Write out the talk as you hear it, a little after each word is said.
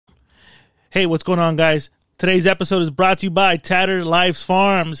Hey, what's going on, guys? Today's episode is brought to you by Tattered Lives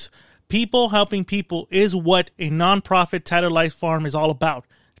Farms. People helping people is what a nonprofit Tattered Lives Farm is all about.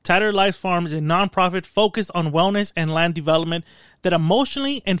 Tattered Lives Farm is a nonprofit focused on wellness and land development that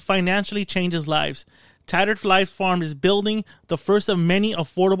emotionally and financially changes lives. Tattered Lives Farm is building the first of many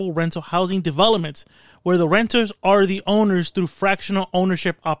affordable rental housing developments where the renters are the owners through fractional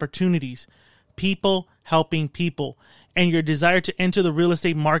ownership opportunities. People helping people. And your desire to enter the real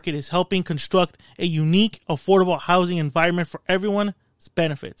estate market is helping construct a unique, affordable housing environment for everyone's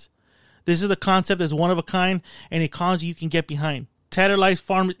benefits. This is a concept that's one of a kind and a cause you can get behind. Tattered Lives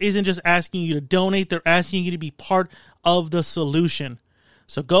Farm isn't just asking you to donate, they're asking you to be part of the solution.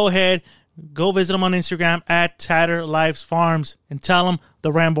 So go ahead, go visit them on Instagram at Tattered Lives Farms and tell them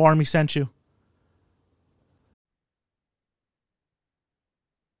the Ramble Army sent you.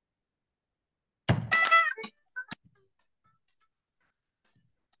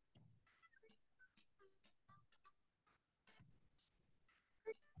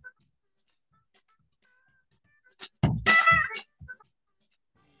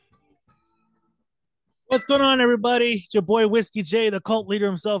 What's going on, everybody? It's your boy Whiskey J, the cult leader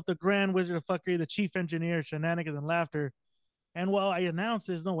himself, the Grand Wizard of Fuckery, the Chief Engineer, Shenanigans and Laughter. And while I announced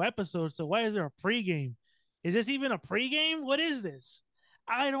there's no episode, so why is there a pregame? Is this even a pregame? What is this?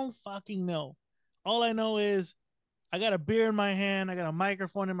 I don't fucking know. All I know is I got a beer in my hand, I got a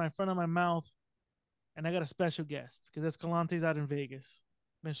microphone in my front of my mouth, and I got a special guest because Escalante's out in Vegas.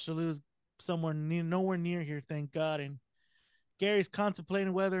 Mr. Lou's nowhere near here, thank God. And Gary's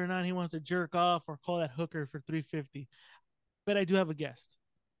contemplating whether or not he wants to jerk off or call that hooker for $350. But I do have a guest.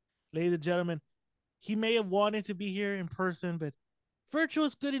 Ladies and gentlemen, he may have wanted to be here in person, but virtual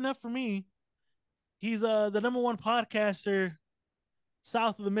is good enough for me. He's the number one podcaster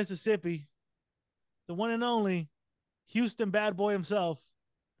south of the Mississippi, the one and only Houston bad boy himself,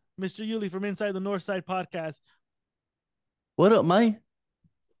 Mr. Yuli from Inside the North Side Podcast. What up, Mike?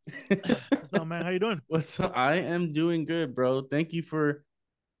 What's up, man? How you doing? What's up? I am doing good, bro. Thank you for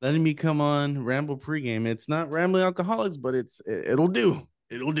letting me come on Ramble pregame. It's not Rambling Alcoholics, but it'll do.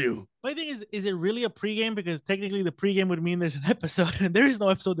 It'll do. My thing is it really a pregame? Because technically the pregame would mean there's an episode, and there is no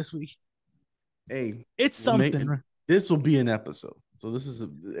episode this week. Hey, it's something. This will be an episode. So this is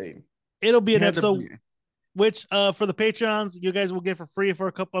it'll be an episode. Which for the Patreons, you guys will get for free for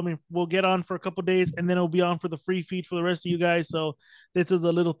a couple. I mean, we'll get on for a couple days, and then it'll be on for the free feed for the rest of you guys. So this is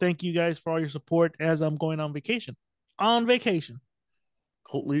a little thank you guys for all your support as I'm going on vacation. On vacation.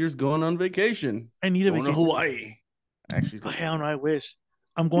 Cult leaders going on vacation. I need a vacation. To Hawaii. Actually, hell no, I wish.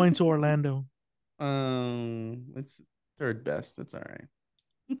 I'm going to Orlando. It's third best. That's all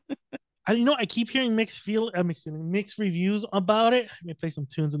right. I keep hearing mixed reviews about it. Let me play some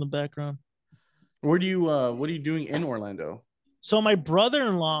tunes in the background. What are you doing in Orlando? So my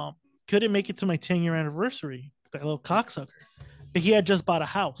brother-in-law couldn't make it to my 10-year anniversary, that little cocksucker. But he had just bought a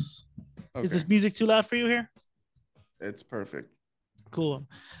house. Okay. Is this music too loud for you here? It's perfect. Cool.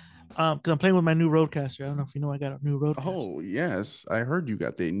 Because I'm playing with my new Roadcaster. I don't know if you know I got a new Roadcaster. Oh, yes. I heard you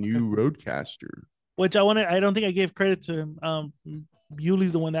got the new Roadcaster. Which I don't think I gave credit to him.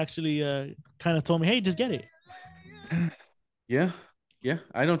 Yuli's the one that actually kind of told me, hey, just get it. Yeah,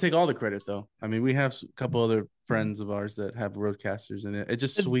 I don't take all the credit though. I mean, we have a couple other friends of ours that have Roadcasters, and it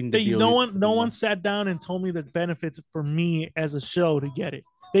just sweetened the deal. No one sat down and told me the benefits for me as a show to get it.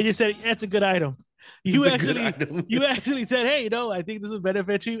 They just said it's a good item. You actually said, hey, I think this will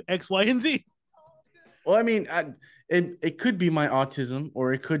benefit you X, Y, and Z. Well, I mean, it could be my autism,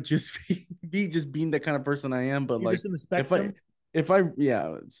 or it could just be just being the kind of person I am. But you're like, in the spectrum. if I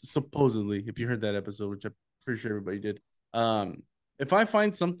supposedly, if you heard that episode, which I'm pretty sure everybody did, if I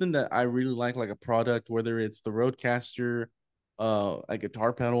find something that I really like a product, whether it's the Roadcaster, a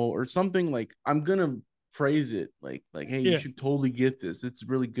guitar pedal or something, like I'm gonna praise it. Like, hey, you should totally get this. It's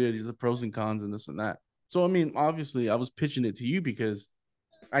really good. There's the pros and cons and this and that. So I mean, obviously, I was pitching it to you because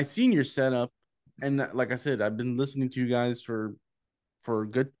I seen your setup, and like I said, I've been listening to you guys for a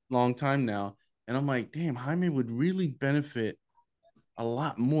good long time now, and I'm like, damn, Jaime would really benefit a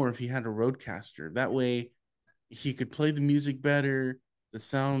lot more if he had a Roadcaster. That way he could play the music better. The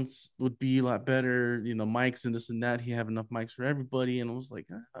sounds would be a lot better, mics and this and that. He have enough mics for everybody. And I was like,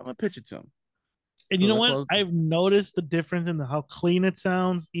 I'm gonna pitch it to him. And so you know what? I've noticed the difference in how clean it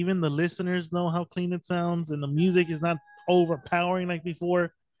sounds. Even the listeners know how clean it sounds, and the music is not overpowering like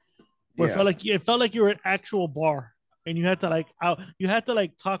before. Where it felt like you were at an actual bar, and you had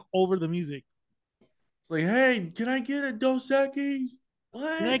to talk over the music. It's like, hey, can I get a Dos Equis?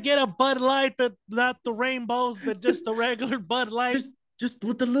 What? Can I get a Bud Light, but not the rainbows, but just the regular Bud Light? Just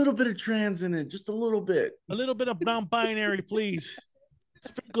with a little bit of trans in it, just a little bit. A little bit of non-binary, please.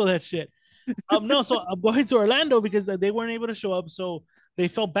 Sprinkle that shit. No, so I'm going to Orlando because they weren't able to show up, so they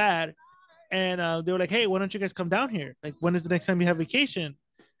felt bad, and they were like, "Hey, why don't you guys come down here? Like, when is the next time you have vacation?"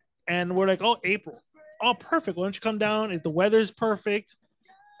 And we're like, "Oh, April. Oh, perfect. Why don't you come down? If the weather's perfect,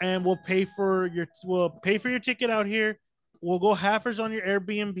 and we'll pay for your ticket out here. We'll go halfers on your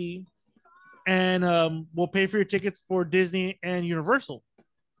Airbnb, and we'll pay for your tickets for Disney and Universal."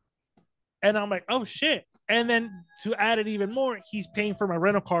 And I'm like, "Oh shit!" And then to add it even more, he's paying for my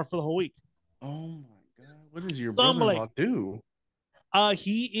rental car for the whole week. Oh my god, what does your So I'm like, brother-in-law do?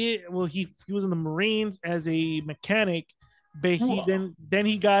 he was in the Marines as a mechanic, but then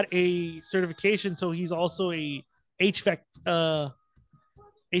he got a certification, so he's also a HVAC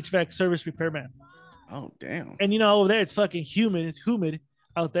service repairman. Oh damn. And over there it's fucking humid. It's humid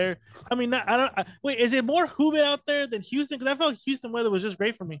out there. I mean, I don't. Wait, is it more humid out there than Houston? Because I felt Houston weather was just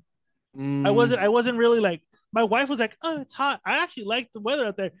great for me. I wasn't really like. My wife was like, "Oh, it's hot." I actually liked the weather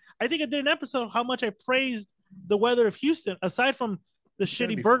out there. I think I did an episode how much I praised the weather of Houston, aside from the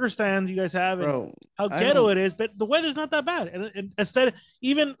shitty burger stands you guys have and bro. how ghetto it is. But the weather's not that bad. And instead,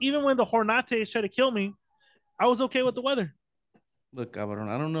 even when the Hornates tried to kill me, I was okay with the weather. Look, Cabrón,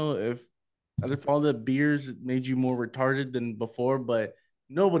 I don't know if all the beers made you more retarded than before, but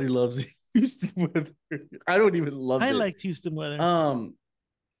nobody loves Houston weather. I don't even love I it. liked Houston weather.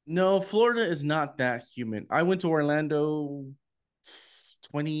 No, Florida is not that humid. I went to Orlando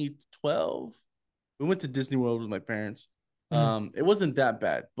 2012. We went to Disney World with my parents. It wasn't that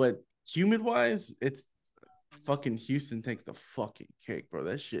bad, but humid wise, it's fucking Houston takes the fucking cake, bro.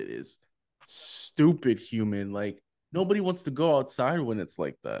 That shit is stupid humid. Like nobody wants to go outside when it's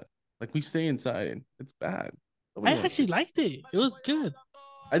like that. Like we stay inside and it's bad. I Nobody wants actually to. liked it. It was good.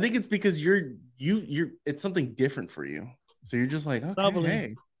 I think it's because you're it's something different for you. So you're just like, okay, Probably.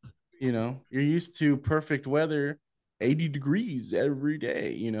 hey, you're used to perfect weather, 80 degrees every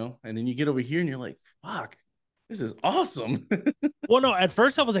day, and then you get over here and you're like, fuck, this is awesome. Well, no, at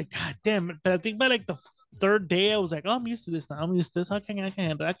first I was like, God damn it. But I think by like the third day, I was like, oh, I'm used to this now. I'm used to this. I can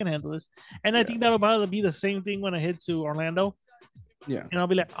handle this. And I Yeah. think that'll probably be the same thing when I head to Orlando. Yeah. And I'll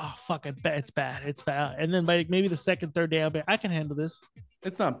be like, oh fuck, I bet it's bad. It's bad. And then by like maybe the second, third day, I'll be I can handle this.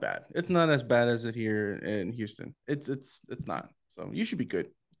 It's not bad. It's not as bad as it here in Houston. It's not. So you should be good.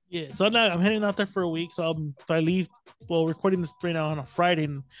 Yeah. So I'm heading out there for a week. So I leave recording this right now on a Friday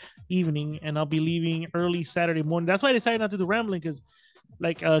evening, and I'll be leaving early Saturday morning. That's why I decided not to do rambling, because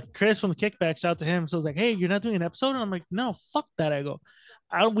like Chris from the Kickback, shout out to him. So I was like, hey, you're not doing an episode? And I'm like, no, fuck that. I go,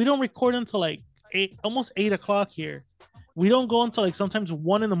 we don't record until like almost 8 o'clock here. We don't go until like sometimes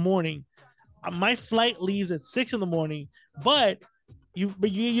 1 in the morning. My flight leaves at 6 in the morning, but you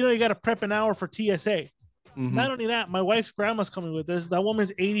got to prep an hour for TSA. Not only that, my wife's grandma's coming with us. That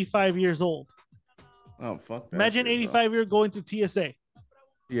woman's 85 years old. Oh fuck that Imagine shit, 85 year going through TSA.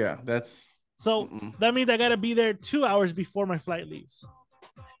 Yeah, that's So that means I got to be there 2 hours before my flight leaves.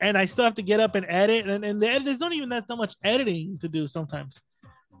 And I still have to get up and edit. And there's not even that much editing to do sometimes.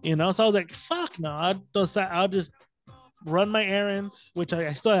 So I was like, fuck no. I'll just run my errands, which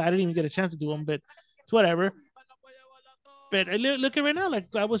I didn't even get a chance to do them, but it's whatever. But I look at right now, like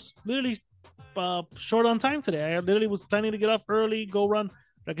I was literally short on time today. I literally was planning to get off early, go run,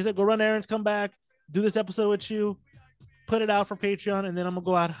 like I said, go run errands, come back, do this episode with you, put it out for Patreon, and then I'm gonna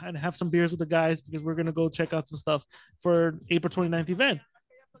go out and have some beers with the guys because we're gonna go check out some stuff for April 29th event.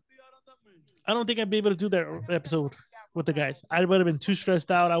 I don't think I'd be able to do that episode with the guys. I would have been too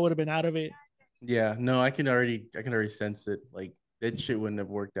stressed out. I would have been out of it. Yeah, no, I can already sense it. Like that shit wouldn't have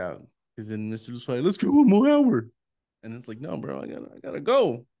worked out. Because then Mr. was like, let's go one more hour. And it's like, no, bro, I gotta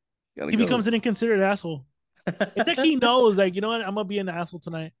go. Gotta He go. becomes an inconsiderate asshole. It's like he knows, like, you know what, I'm gonna be an asshole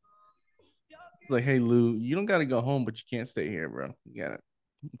tonight. Like, hey Lou, you don't gotta go home, but you can't stay here, bro. You gotta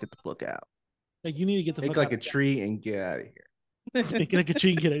get the fuck out. Like, you need to get the Make fuck like out. a tree and get out of here. Speaking like a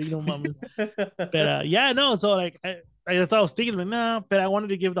tree, get it, mama. But yeah, no. So like, that's what I was thinking. Like, nah, but I wanted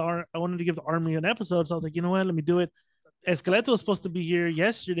to give the army an episode. So I was like, you know what? Let me do it. Esqueleto was supposed to be here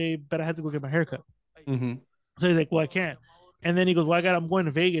yesterday, but I had to go get my haircut. So he's like, well, I can't. And then he goes, well, I'm going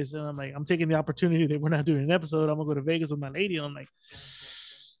to Vegas. And I'm like, I'm taking the opportunity that we're not doing an episode. I'm gonna go to Vegas with my lady. And I'm like,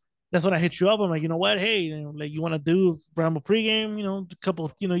 that's when I hit you up. I'm like, you know what? Hey, like, you want to do Ramble pregame? A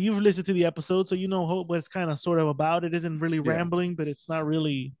couple. You've listened to the episode, so you know what it's kind of sort of about. It isn't really Yeah. rambling, but it's not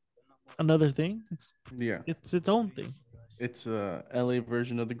really another thing. It's its own thing. It's a LA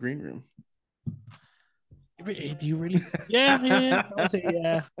version of the green room. Do you really? Yeah. I would say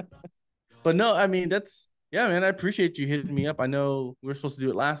yeah. But no, I mean yeah, man. I appreciate you hitting me up. I know we were supposed to do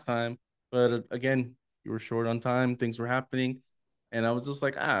it last time, but again, you were short on time. Things were happening, and I was just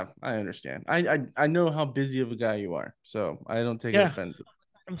like, I understand. I know how busy of a guy you are, so I don't take it offensive.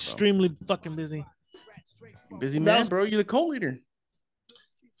 I'm extremely fucking busy. Busy man, bro. You're the co-leader.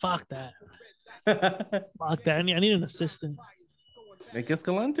 Fuck that. Fuck that. I need an assistant. Make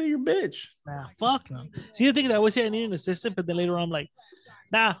Escalante your bitch. Nah, fuck no. See, the thing is, I always say I need an assistant, but then later on, I'm like,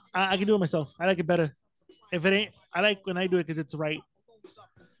 nah, I can do it myself. I like it better. If it ain't, I like when I do it because it's right.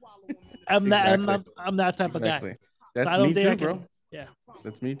 I'm that type of guy. That's so me too, bro. Yeah.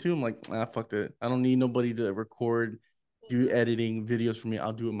 That's me too. I'm like, fuck it. I don't need nobody to record, do editing videos for me.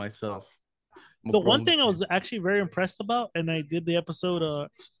 I'll do it myself. The one thing I was actually very impressed about, and I did the episode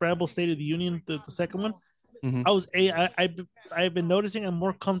Ramble State of the Union, the second one. Mm-hmm. I've been noticing I'm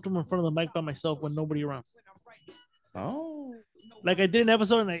more comfortable in front of the mic by myself when nobody around. Oh. Like I did an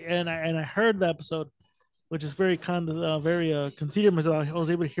episode and I heard the episode, which is very conceited myself. I was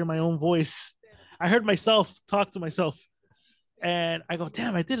able to hear my own voice. I heard myself talk to myself. And I go,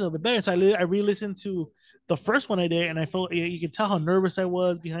 damn, I did a little bit better. So I re-listened to the first one I did, and I felt you can tell how nervous I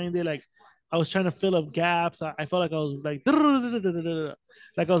was behind it. Like I was trying to fill up gaps. I felt like I was like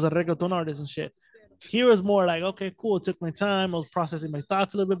I was a reggaeton artist and shit. Here was more like, okay, cool. It took my time. I was processing my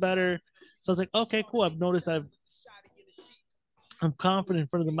thoughts a little bit better. So I was like, okay, cool. I've noticed that I'm confident in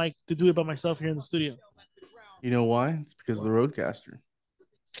front of the mic to do it by myself here in the studio. You know why? It's because of the Roadcaster.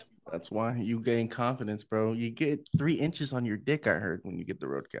 That's why you gain confidence, bro. You get 3 inches on your dick, I heard, when you get the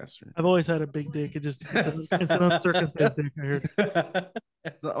Roadcaster. I've always had a big dick. It's an uncircumcised dick, I heard.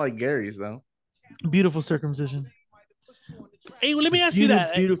 It's not like Gary's, though. Beautiful circumcision. Hey, well, let me ask you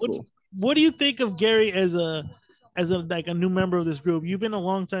that. Beautiful. What do you think of Gary as a like a new member of this group? You've been a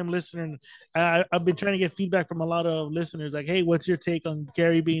long time listener, and I've been trying to get feedback from a lot of listeners. Like, hey, what's your take on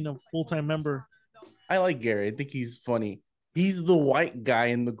Gary being a full-time member? I like Gary. I think he's funny. He's the white guy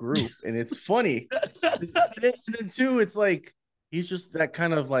in the group, and it's funny. And then too, it's like he's just that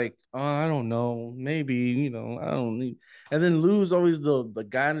kind of like, oh, I don't know, maybe, I don't need. And then Lou's always the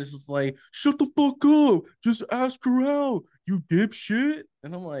guy that's just like, shut the fuck up, just ask her out, you dipshit.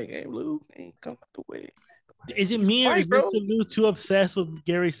 And I'm like, hey, Lou, hey, come out the way. Is it me or is Mr. Lou too obsessed with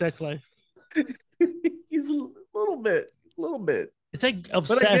Gary's sex life? He's a little bit. It's like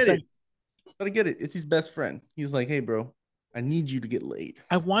obsessed. But I get it. It's his best friend. He's like, hey, bro, I need you to get laid.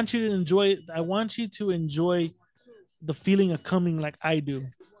 I want you to enjoy the feeling of coming like I do.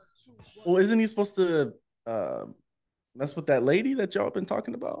 Well, isn't he supposed to mess with that lady that y'all been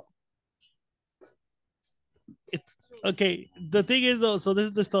talking about? It's okay. The thing is though, so this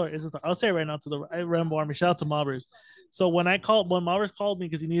is the story. I'll say it right now to the Rambo Army. Shout out to Mobbers. So when Mobbers called me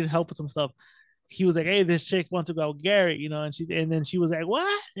because he needed help with some stuff, he was like, hey, this chick wants to go with Gary, and then she was like,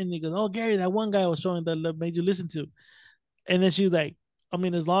 what? And he goes, oh, Gary, that one guy I was showing that made you listen to. And then she was like, I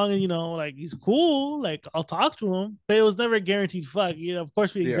mean, as long as, like he's cool, like I'll talk to him, but it was never a guaranteed fuck. Of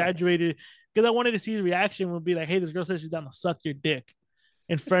course we exaggerated because I wanted to see his reaction would be like, hey, this girl says she's down to suck your dick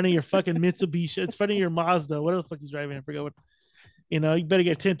in front of your fucking Mitsubishi. It's in front of your Mazda. Whatever the fuck he's driving. I forget what, you better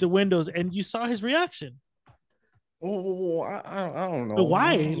get tinted windows. And you saw his reaction. Oh, I don't know. But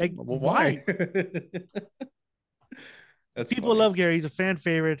why? Like, why? People love Gary. He's a fan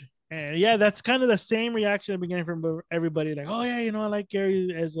favorite. And yeah, that's kind of the same reaction I've been getting from everybody. Like, oh yeah, I like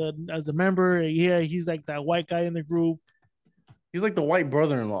Gary as a member. Yeah, he's like that white guy in the group. He's like the white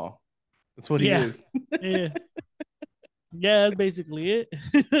brother-in-law. That's what he is. Yeah. Yeah, that's basically it.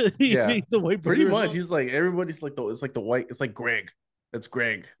 He's the white brother. Pretty much. He's like everybody's like it's like the white. It's like Greg. That's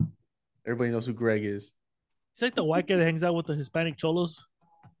Greg. Everybody knows who Greg is. He's like the white guy that hangs out with the Hispanic cholos.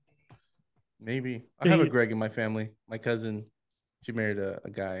 Maybe. I have a Greg in my family. My cousin, she married a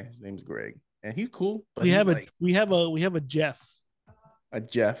guy. His name's Greg, and he's cool. But we have a Jeff. A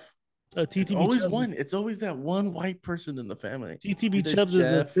Jeff. TTB. Always Chubbs. One. It's always that one white person in the family. TTB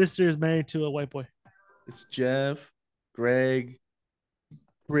Chubbs' sister is married to a white boy. It's Jeff, Greg,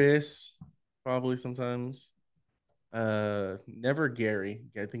 Chris, probably sometimes. Never Gary.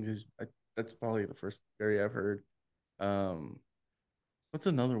 I think that's probably the first Gary I've heard. What's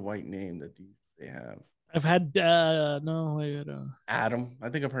another white name that they have? I've had Adam. I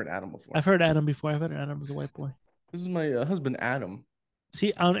think I've heard Adam before. I've heard Adam before. I've heard Adam as a white boy. This is my husband, Adam.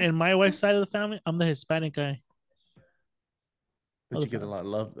 See, in my wife's side of the family, I'm the Hispanic guy. But you get a lot of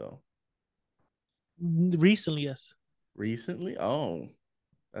love though. Recently, yes. Recently? Oh,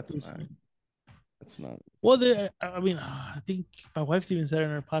 that's not. That's not. Well, I think my wife's even said in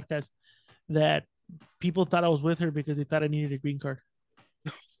her podcast that people thought I was with her because they thought I needed a green card.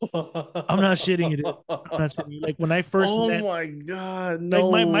 I'm not shitting you. I'm not shitting you. Like when I first met, my god, no.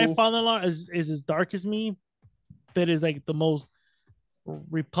 Like my father-in-law is as dark as me, that is like the most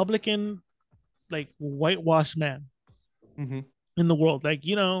Republican, like whitewashed man in the world. Like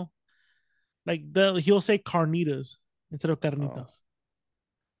he'll say carnitas instead of carnitas.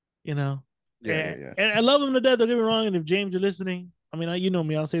 You know, Yeah, yeah, yeah. and I love him to death. Don't get me wrong. And if James, you're listening, I mean, you know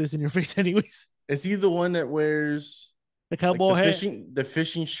me. I'll say this in your face anyways. Is he the one that wears The like cowboy hat. the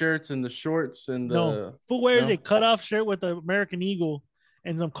fishing shirts and the shorts and No, the fool wears a no? cutoff shirt with the American Eagle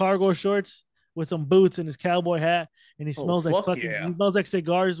and some cargo shorts with some boots and his cowboy hat, and he Oh smells like fuck fucking. yeah. He smells like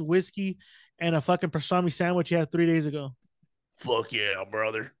cigars, whiskey, and a fucking pastrami sandwich he had 3 days ago. Fuck yeah,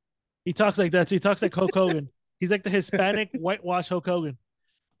 brother. He talks like that. So he talks like Hulk Hogan. He's like the Hispanic whitewash Hulk Hogan.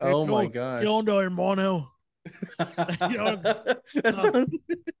 Like, Oh my ¿Qué gosh. onda, hermano? You know, That sounds...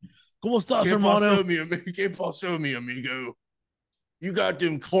 ¿Cómo estás, ¿Qué hermano? pasó, mi amigo? ¿Qué pasó, mi amigo? You got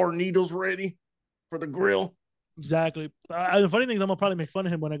them cornitos ready for the grill? Exactly. The funny thing is, I'm gonna probably make fun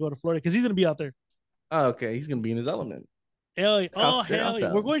of him when I go to Florida because he's gonna be out there. Oh, okay. He's gonna be in his element. Hell, oh They're hell, out yeah.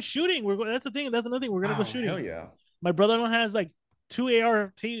 that We're one. going shooting. We're going. That's the thing. That's another thing. We're gonna go Oh, shooting. hell yeah. My brother-in-law has like two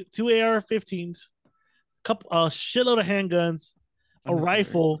AR-15s, couple a shitload of handguns, a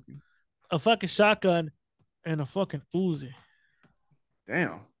rifle, a fucking shotgun, and a fucking Uzi.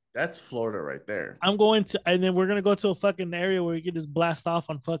 Damn. That's Florida right there. I'm going to, and then we're gonna go to a fucking area where we can just blast off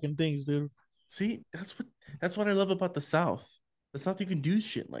on fucking things, dude. See, that's what I love about the South. The South, you can do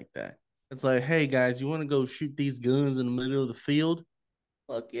shit like that. It's like, hey guys, you want to go shoot these guns in the middle of the field?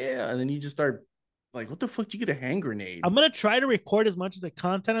 Fuck yeah. And then you just start like, what the fuck? You get a hand grenade. I'm gonna try to record as much of the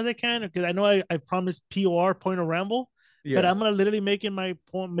content as I can because I know I promised POR point of ramble, but Yeah. I'm gonna literally make it my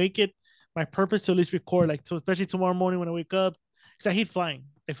point, make it my purpose to at least record, like, so especially tomorrow morning when I wake up, because I hate flying.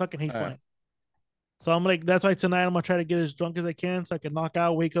 I fucking hate flying. So I'm like, that's why tonight I'm gonna try to get as drunk as I can so I can knock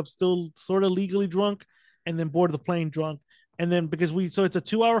out, wake up still sort of legally drunk, and then board the plane drunk. And then because so it's a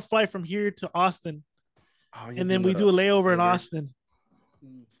 2 hour flight from here to Austin, Oh, you're and then doing we that do a layover in later. Austin.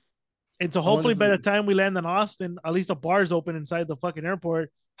 And so How long hopefully is by the it? time we land in Austin, at least the bar's open inside the fucking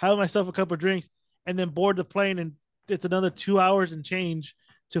airport, have myself a couple of drinks, and then board the plane. And it's another 2 hours and change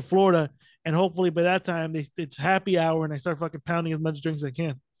to Florida. And hopefully by that time, it's happy hour and I start fucking pounding as much drinks as I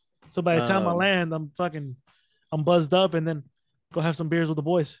can. So by the time I Um, land, I'm buzzed up and then go have some beers with the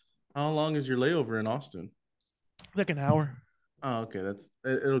boys. how long is your layover in Austin? Like an hour. Oh, okay.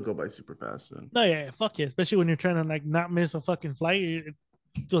 It'll go by super fast then. No, yeah, fuck yeah. Especially when you're trying to like not miss a fucking flight. It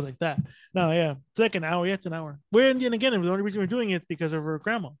goes like that. No, yeah. It's like an hour. Yeah, it's an hour. And again, the only reason we're doing it is because of her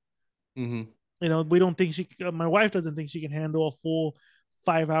grandma. Mm-hmm. You know, we don't think my wife doesn't think she can handle a full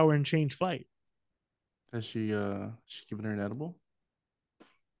 5 hour and change flight. Has she given her an edible?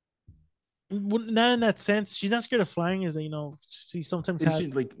 Not in that sense. She's not scared of flying. Is that, she sometimes Is has, she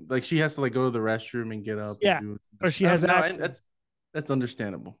like she has to like go to the restroom and get up and yeah, do it? or she has That's access.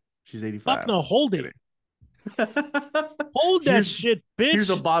 understandable. She's Fuck 85. no, hold it. Hold that here's shit, here's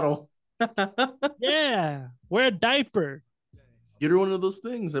a bitch. bottle. Yeah, wear a diaper. Get her one of those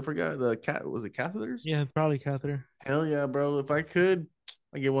things. I forgot the cat. Was it catheters? Yeah, probably catheter. Hell yeah, bro. If I could,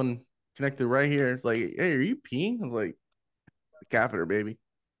 I get one connected right here. It's like, hey, are you peeing? I was like, the catheter, baby.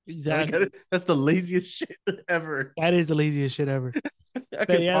 Exactly. That's the laziest shit ever. That is the laziest shit ever. I But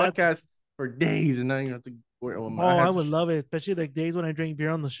could yeah, podcast for days and now you have to. I would love it, especially like days when I drink beer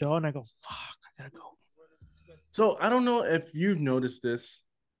on the show and I go, fuck, I gotta go. So I don't know if you've noticed this,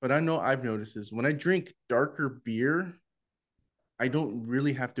 but I know I've noticed this. When I drink darker beer, I don't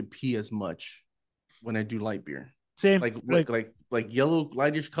really have to pee as much when I do light beer. Same, Like yellow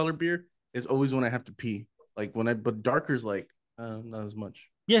lightish color beer is always when I have to pee. Like but darker is like not as much.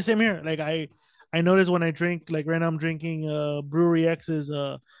 yeah, same here. Like I notice when I drink, like right now I'm drinking Brewery X's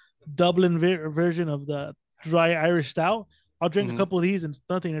Dublin version of the dry Irish stout. I'll drink a couple of these and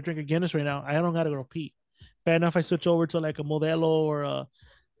nothing. I drink a Guinness right now. I don't gotta go pee. Bad enough I switch over to like a Modelo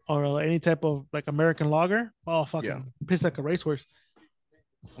or any type of like American lager. Oh fucking piss like a racehorse.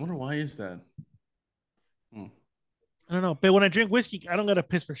 I wonder why is that. I don't know, but when I drink whiskey, I don't gotta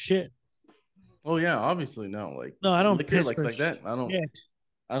piss for shit. Oh yeah, obviously no. Like no, I don't liquor, piss like for like that. I don't. Shit.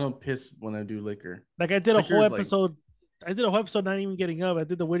 I don't piss when I do liquor. Like I did a whole Liquor's episode. I did a whole episode not even getting up. I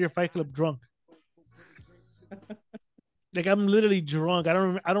did the Whittier Fight Club drunk. Like I'm literally drunk. I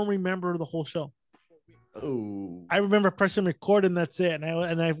don't remember the whole show. Oh. I remember pressing record and that's it.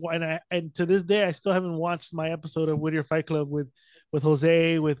 And to this day I still haven't watched my episode of Whittier Fight Club with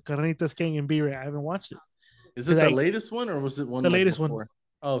Jose, with Carnitas King and B-Ray. I haven't watched it. Is it the latest one or was it one the like latest before? one?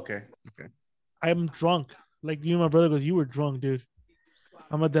 Oh, okay. Okay. I'm drunk. Like you and my brother goes, you were drunk, dude.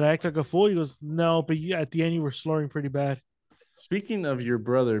 I'm like, did I act like a fool? He goes, no, but at the end you were slurring pretty bad. Speaking of your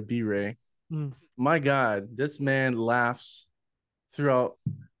brother, B-Ray, my God, this man laughs throughout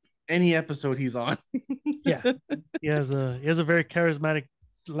any episode he's on. Yeah, he has a very charismatic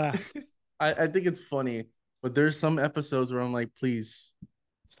laugh. I think it's funny, but there's some episodes where I'm like, please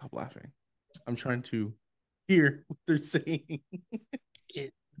stop laughing. I'm trying to hear what they're saying.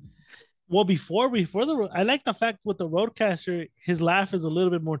 Well, before I like the fact with the Roadcaster, his laugh is a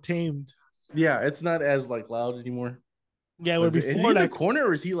little bit more tamed. Yeah, it's not as like loud anymore. Yeah, But where is he before in the like corner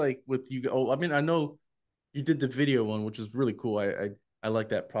or is he like with you? Oh, I mean, I know you did the video one, which is really cool. I like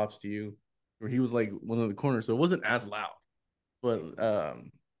that. Props to you. Where he was like one of the corners, so it wasn't as loud. But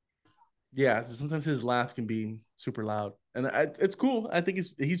yeah, so sometimes his laugh can be super loud, and it's cool. I think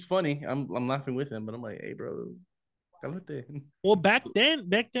he's funny. I'm laughing with him, but I'm like, hey, bro, cálmate. well back then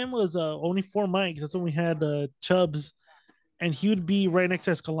was only 4 mics. That's when we had Chubbs, and he would be right next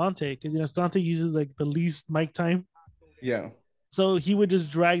to Escalante because Escalante uses like the least mic time. Yeah. So he would just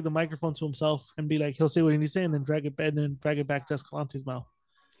drag the microphone to himself and be like, he'll say what he needs to say, and then drag it back to Escalante's mouth.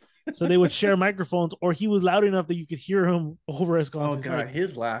 So they would share microphones, or he was loud enough that you could hear him over Oh Escalante's mic. God,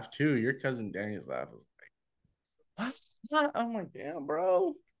 his laugh too. Your cousin Danny's laugh was like, what? I'm like, damn,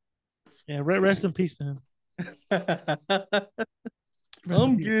 bro. Yeah, rest in peace to him. Rest in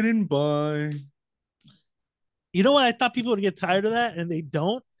I'm peace. getting by. You know what? I thought people would get tired of that, and they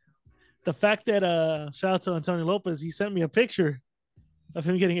don't. The fact that shout out to Antonio Lopez, he sent me a picture of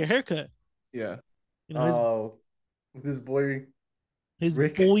him getting a haircut. Yeah. You know, Oh, this boy his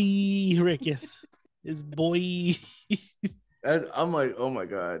Rick. boy Rick, yes. His boy. I'm like, oh my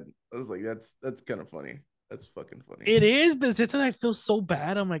god. I was like, that's kind of funny. That's fucking funny. It is, but it's I feel so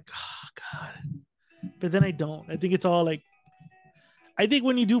bad. I'm like, oh God. But then I don't. I think it's all like I think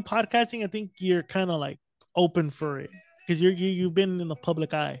when you do podcasting, I think you're kind of like open for it because you've been in the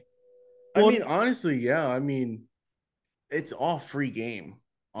public eye. I Well, mean, honestly, yeah. I mean, it's all free game,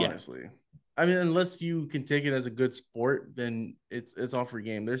 yeah. honestly. I mean, unless you can take it as a good sport, then it's all free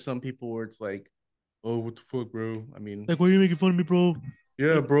game. There's some people where it's like, oh, what the fuck, bro? I mean, Like, why are you making fun of me, bro?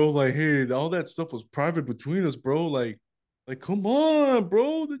 yeah, Like, bro. Like, hey, all that stuff was private between us, bro. Like, come on,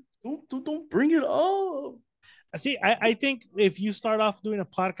 bro. Don't bring it up. see, I think if you start off doing a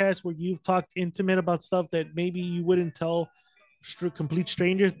podcast where you've talked intimate about stuff that maybe you wouldn't tell complete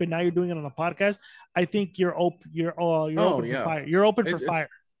strangers, but now you're doing it on a podcast, I think you're Oh open for yeah, fire. You're open for it's fire.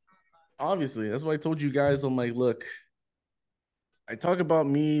 obviously that's why I told you guys. I'm like, look, I talk about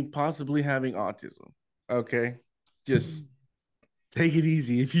me possibly having autism. Okay, just take it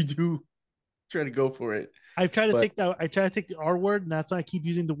easy if you do try to go for it. I've tried to But take that. I try to take the R word, and that's why I keep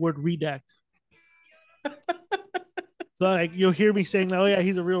using the word redact. So like you'll hear me saying, like, "Oh yeah,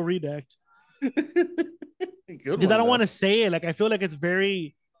 he's a real redact," good because I one don't want though. to say it. Like I feel like it's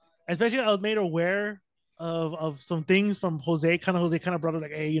very, especially I was made aware of some things from Jose. Jose kind of brought it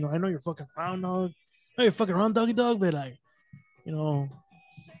like, "Hey, I know you're fucking round dog. I know you're fucking round doggy dog, but like, you know,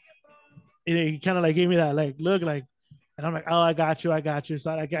 he kind of like gave me that like look like, and I'm like, oh, I got you.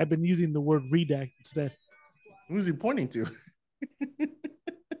 So I've been using the word redact instead. Who's he pointing to?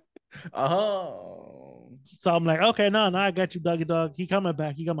 Oh. So I'm like, okay, no, I got you, doggy dog. He got my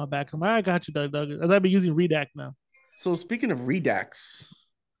back. He got my back. I'm like, I got you, doggy dog. As I've been using redact now. So speaking of Redax,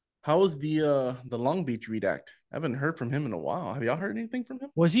 how was the Long Beach Redact? I haven't heard from him in a while. Have y'all heard anything from him?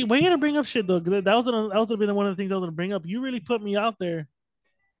 Was he? Why you gonna bring up shit though? That was gonna be one of the things I was gonna bring up. You really put me out there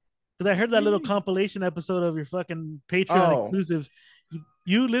because I heard What do that you little mean? compilation episode of your fucking Patreon Oh, exclusives.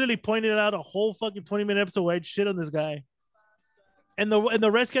 You literally pointed out a whole fucking 20-minute episode where I'd shit on this guy, and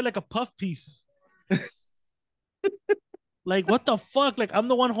the rest get like a puff piece. Like what the fuck? Like I'm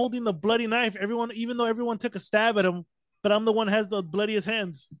the one holding the bloody knife. Everyone, even though everyone took a stab at him, but I'm the one has the bloodiest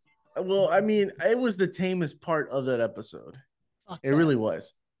hands. well, I mean, it was the tamest part of that episode. Fuck It that. really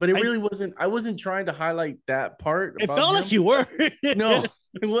was. But it I really wasn't. I wasn't trying to highlight that part It about felt like him. you were. No,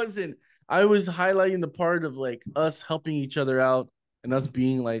 it wasn't. I was highlighting the part of like us helping each other out and us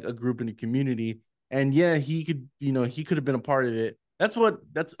being like a group in a community. And yeah, he could have been a part of it. That's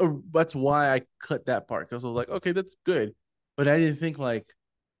why I cut that part because I was like, okay, that's good. But I didn't think like,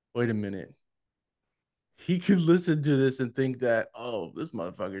 wait a minute, he could listen to this and think that, oh, this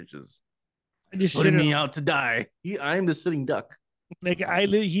motherfucker just I just putting shitted me on him. out to die. I am the sitting duck. Like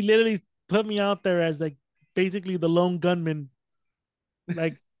he literally put me out there as like basically the lone gunman.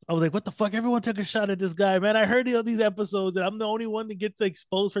 Like I was like, what the fuck? Everyone took a shot at this guy, man. I heard these episodes, and I'm the only one that gets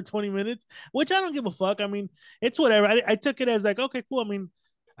exposed for 20 minutes, which I don't give a fuck. I mean, it's whatever. I took it as like, okay, cool. I mean,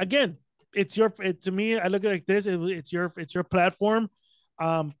 again, to me. I look at it like this. It's your platform.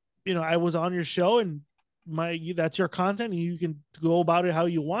 Um, I was on your show, and that's your content, and you can go about it how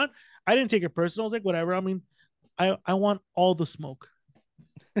you want. I didn't take it personal. I was like, whatever. I mean, I want all the smoke.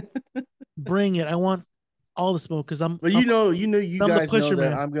 Bring it. I want all the smoke because I'm But I'm you I'm the guys know pusher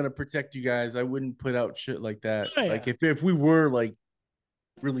that man. I'm gonna protect you guys. I wouldn't put out shit like that. Yeah, Like yeah. if we were like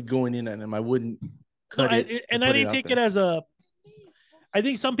really going in at him, I wouldn't No, cut it and I put it didn't out take it there. as a. I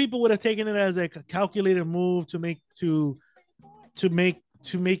think some people would have taken it as like a calculated move to make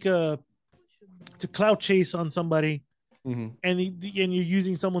to clout chase on somebody, Mm-hmm. and and you're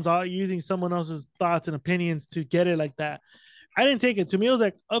using someone else's thoughts and opinions to get it like that. I didn't take it. To me, it was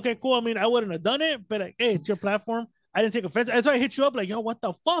like, okay, cool. I mean, I wouldn't have done it, but like, hey, it's your platform. I didn't take offense. That's why I hit you up like, yo, what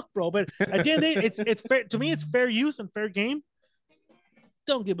the fuck, bro? But at the end of the day, it's fair to me. It's fair use and fair game.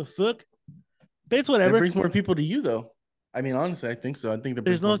 Don't give a fuck. But it's That whatever. brings more people to you, though. I mean, honestly, I think so. I think that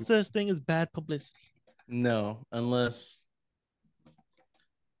There's brings no more people. such thing as bad publicity. No, unless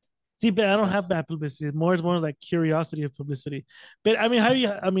See, but I don't have that's bad publicity. It's more like curiosity of publicity. But I mean, how do you?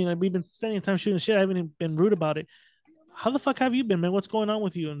 I mean, we've been spending time shooting shit. I haven't been rude about it. How the fuck have you been, man? What's going on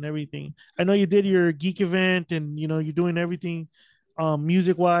with you and everything? I know you did your geek event, and you're doing everything,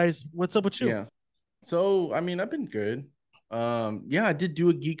 music wise. What's up with you? yeah. So I mean, I've been good. Yeah, I did do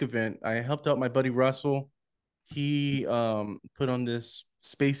a geek event. I helped out my buddy Russell. He put on this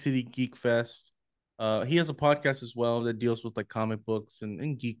Space City Geek Fest. He has a podcast as well that deals with like comic books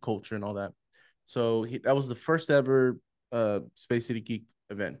and geek culture and all that. So that was the first ever Space City Geek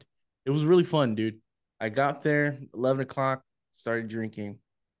event. It was really fun, dude. I got there 11 o'clock, started drinking.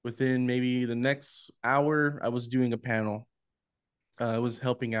 Within maybe the next hour, I was doing a panel. I was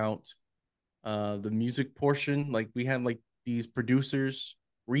helping out the music portion. Like we had like these producers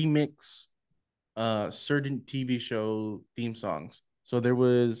remix certain TV show theme songs. So there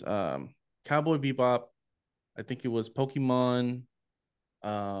was Cowboy Bebop, I think it was Pokemon,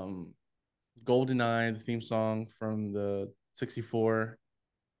 um GoldenEye, the theme song from the 64.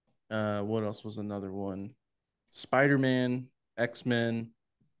 What else was another one? Spider-Man, X-Men,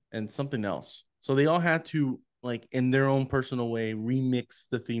 and something else. So they all had to like in their own personal way remix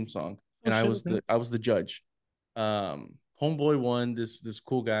the theme song. Oh And I shit. was Okay. the judge. Homeboy won, this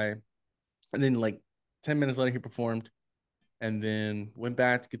cool guy. And then like 10 minutes later he performed and then went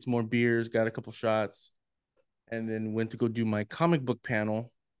back to get some more beers, got a couple shots, and then went to go do my comic book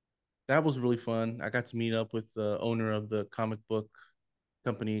panel. That was really fun. I got to meet up with the owner of the comic book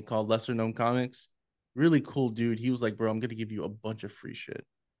company called Lesser Known Comics. Really cool dude. He was like, "Bro, I'm gonna give you a bunch of free shit."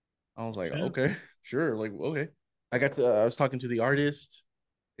 I was like, Shit. "Okay, sure." Like, okay. I was talking to the artist.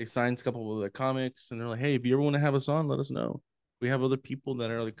 They signed a couple of the comics, and they're like, "Hey, if you ever want to have us on, let us know. We have other people that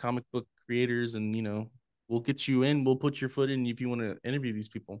are like comic book creators, and we'll get you in. We'll put your foot in if you want to interview these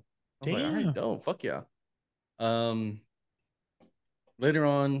people." I was like, "All right, Damn. oh fuck yeah." Um, Later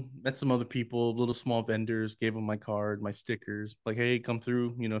on, met some other people, little small vendors, gave them my card, my stickers, like, "Hey, come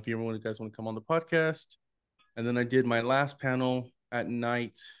through. If you ever guys want to come on the podcast." And then I did my last panel at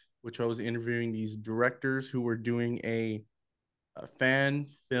night, which I was interviewing these directors who were doing a fan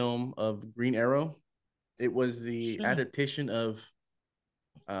film of Green Arrow. It was the Shit. adaptation of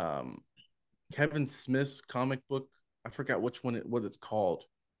um, Kevin Smith's comic book. I forgot what it's called,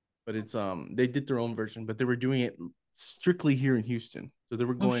 but it's they did their own version, but they were doing it strictly here in Houston. So they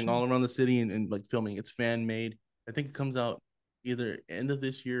were Oh going shit. all around the city and like filming. It's fan made. I think it comes out either end of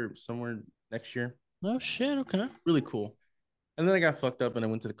this year or somewhere next year. Oh shit. Okay. Really cool. And then I got fucked up and I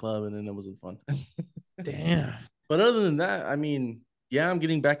went to the club and then it wasn't fun. Damn. But other than that, I mean, yeah, I'm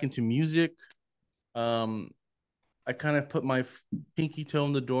getting back into music. Um, I kind of put my pinky toe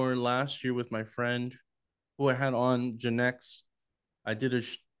in the door last year with my friend who I had on Janex. I did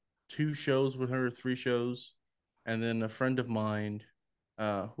 2 shows with her, 3 shows, and then a friend of mine,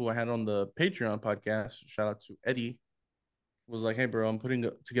 who I had on the Patreon podcast. Shout out to Eddie. Was like, "Hey, bro, I'm putting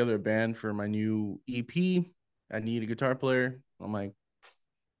together a band for my new EP. I need a guitar player." I'm like,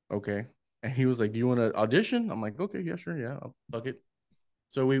 "Okay." And he was like, "Do you want to audition?" I'm like, "Okay, yeah, sure, yeah, I'll fuck it."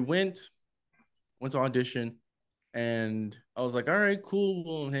 So we went to audition, and I was like, "All right, cool.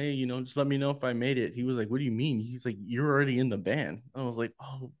 Well, hey, just let me know if I made it." He was like, "What do you mean?" He's like, "You're already in the band." I was like,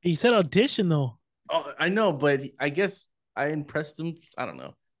 "Oh, He said audition though. oh, I know, but I guess I impressed him. I don't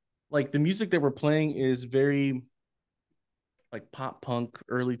know. Like the music that we're playing is very like pop punk,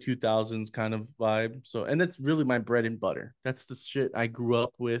 early 2000s kind of vibe. So, and that's really my bread and butter. That's the shit I grew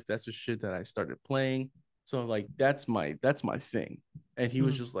up with. That's the shit that I started playing. So like that's my thing." And he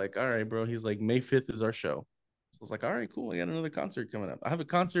was Mhm. just like, "All right, bro." He's like, "May 5th is our show." So I was like, "All right, cool. I got another concert coming up. I have a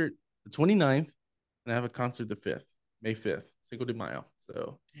concert the 29th and I have a concert the 5th, May 5th, Cinco de Mayo."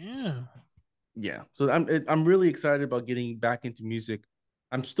 So Yeah. yeah, so I'm really excited about getting back into music.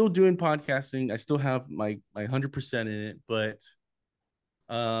 I'm still doing podcasting. I still have my 100% in it, but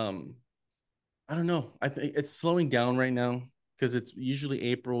um I don't know. I think it's slowing down right now because it's usually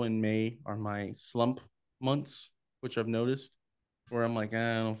April and May are my slump months, which I've noticed, where I'm like,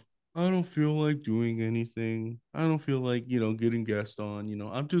 I don't feel like doing anything. I don't feel like, getting guests on,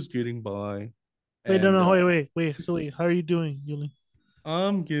 I'm just getting by. Wait, no, And no, wait. So wait, how are you doing, Yuli?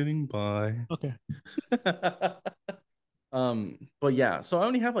 I'm getting by. Okay. But yeah, so I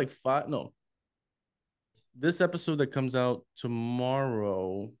only have like five, no. this episode that comes out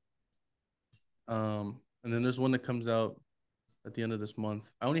tomorrow, and then there's one that comes out at the end of this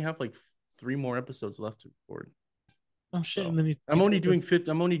month. I only have like 3 more episodes left to record. Oh shit! So And then I'm only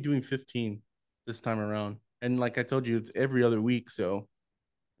doing 15 this time around, and like I told you, it's every other week, so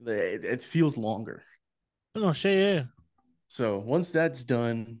it feels longer. Oh shit! Yeah. So once that's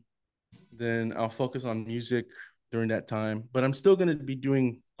done, then I'll focus on music during that time. But I'm still going to be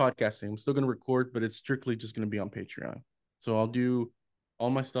doing podcasting. I'm still going to record, but it's strictly just going to be on Patreon. So I'll do all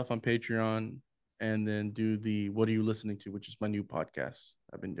my stuff on Patreon and then do the What Are You Listening To, which is my new podcast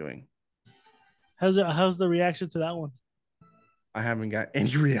I've been doing. How's the reaction to that one? I haven't got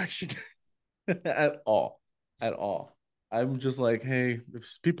any reaction at all. At all. I'm just like, hey,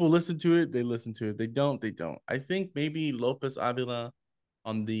 if people listen to it, they listen to it. They don't, they don't. I think maybe Lopez Avila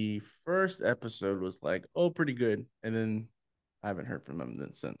on the first episode was like, oh, pretty good. And then I haven't heard from him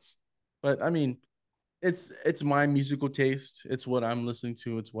then since. But I mean, it's my musical taste. It's what I'm listening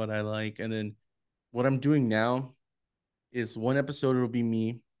to. It's what I like. And then what I'm doing now is one episode will be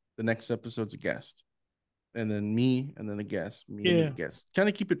me. The next episode's a guest. And then me, and then a guest, me and then a guest. Kind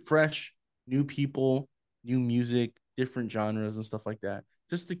of keep it fresh, new people, new music, different genres and stuff like that.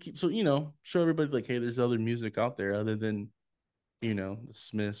 Just to keep, so, show everybody like, hey, there's other music out there other than, the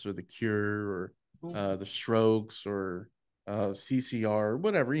Smiths or the Cure or the Strokes or CCR, or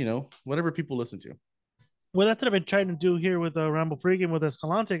whatever, whatever people listen to. Well, that's what I've been trying to do here with the Ramble pregame with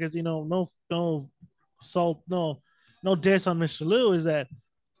Escalante, because no salt, no diss on Mr. Lou, is that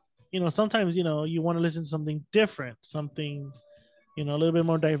sometimes you want to listen to something different, something a little bit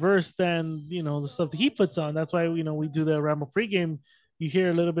more diverse than the stuff that he puts on. That's why we do the Ramble pregame. You hear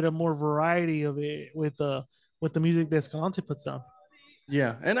a little bit of more variety of it with the music that Escalante puts on.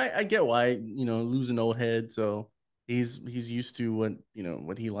 Yeah, and I get why Lou's an old head, so he's used to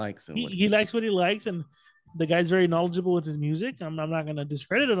what he likes and he likes what he likes, and the guy's very knowledgeable with his music. I'm not gonna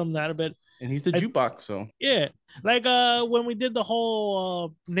discredit him that, but and he's the jukebox, so yeah, like when we did the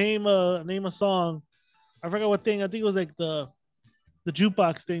whole name a song, I forgot what thing. I think it was like the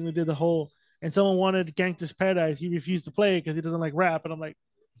jukebox thing. We did the whole, and someone wanted Gangster's Paradise. He refused to play it because he doesn't like rap, and I'm like,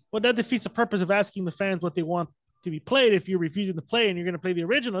 well, that defeats the purpose of asking the fans what they want to be played. If you're refusing to play and you're gonna play the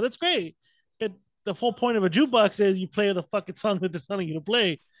original, that's great. But the whole point of a jukebox is you play the fucking song that they're telling you to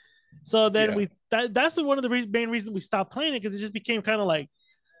play. So then that's one of the main reasons we stopped playing it, because it just became kind of like,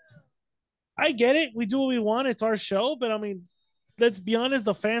 I get it, we do what we want, it's our show, but I mean, let's be honest,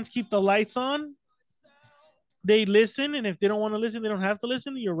 the fans keep the lights on, they listen, and if they don't want to listen, they don't have to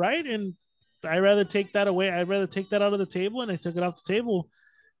listen. You're right, and I rather take that away. I'd rather take that out of the table, and I took it off the table.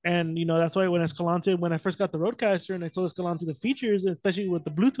 And that's why when I first got the Roadcaster, and I told Escalante the features, especially with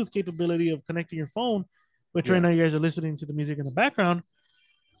the Bluetooth capability of connecting your phone, which right now you guys are listening to the music in the background.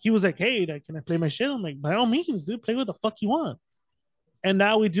 He was like, "Hey, can I play my shit?" I'm like, "By all means, dude, play what the fuck you want." And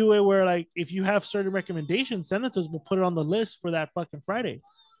now we do it where, like, if you have certain recommendations, send it to us. We'll put it on the list for that fucking Friday,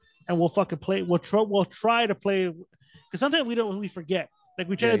 and we'll fucking play. We'll try to play, because sometimes we forget. Like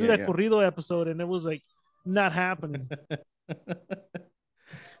we tried to do that corrido episode, and it was like not happening.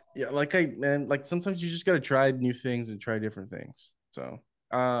 Yeah, like sometimes you just gotta try new things and try different things. So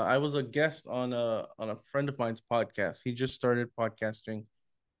I was a guest on a friend of mine's podcast. He just started podcasting,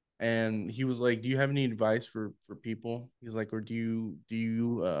 and he was like, do you have any advice for people? He's like, or do you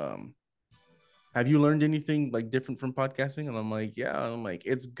have you learned anything like different from podcasting? And I'm like, yeah. And I'm like,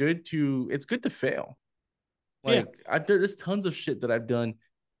 it's good to fail. Like there's tons of shit that I've done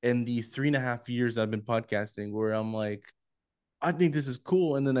in the 3.5 years I've been podcasting where I'm like, I think this is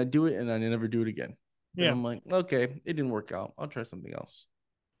cool, and then I do it and I never do it again. And I'm like, okay, it didn't work out, I'll try something else,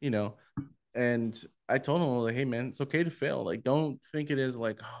 and I told him, like, hey man, it's okay to fail. Like, don't think it is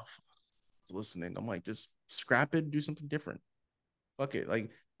like, oh, it's listening. I'm like, just scrap it, do something different. Fuck it.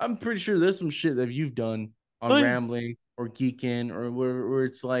 Like, I'm pretty sure there's some shit that you've done on Rambling or Geeking or where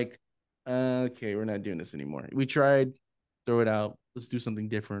it's like, okay, we're not doing this anymore. We tried, throw it out. Let's do something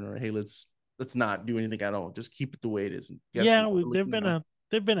different. Or hey, let's not do anything at all. Just keep it the way it is.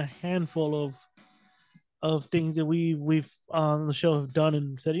 There've been a handful of things that we've on the show have done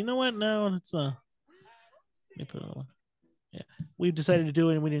and said, you know what, no, it's not. We've decided to do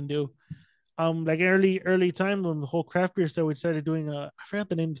it and we didn't do. Like early time when the whole craft beer stuff, we started doing I forgot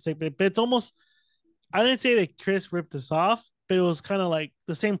the name of the but it's almost, I didn't say that Chris ripped us off, but it was kind of like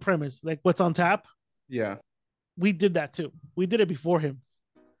the same premise, like what's on tap. Yeah, we did that too. We did it before him,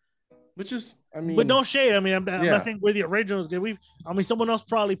 which is, I mean, but no shade. I mean, I'm not saying we're the originals. Someone else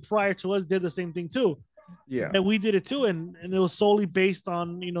probably prior to us did the same thing too. Yeah, and we did it too, and it was solely based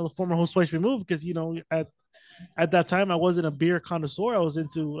on the former host twice removed, because at at that time I wasn't a beer connoisseur. I was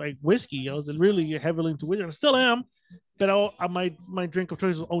into like whiskey. I was really heavily into whiskey. I still am, but my drink of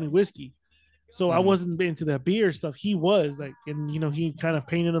choice was only whiskey. So I wasn't into that beer stuff. He was like, and he kind of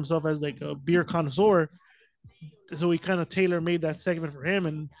painted himself as like a beer connoisseur. So we kind of tailor made that segment for him,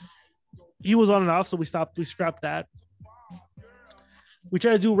 and he was on and off. So we scrapped that. We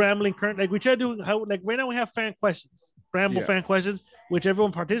try to do rambling current, like we try to do how, like right now we have fan questions, ramble fan questions, which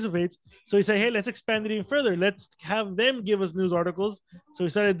everyone participates. So we say, hey, let's expand it even further. Let's have them give us news articles. So we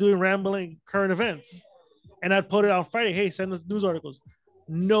started doing rambling current events, and I'd put it on Friday. Hey, send us news articles.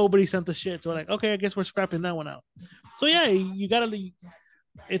 Nobody sent the shit. So we're like, okay, I guess we're scrapping that one out. So yeah, you gotta.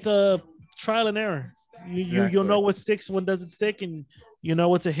 It's a trial and error. You'll know what sticks, what doesn't stick, and you know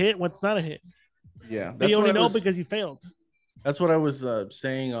what's a hit, what's not a hit. Yeah, but you only know because you failed. That's what I was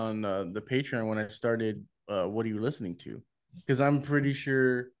saying on the Patreon when I started. What are you listening to? Because I'm pretty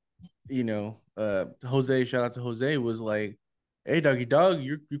sure, Jose. Shout out to Jose. Was like, hey, doggy dog,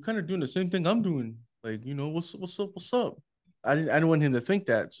 you're kind of doing the same thing I'm doing. Like, what's up? I didn't want him to think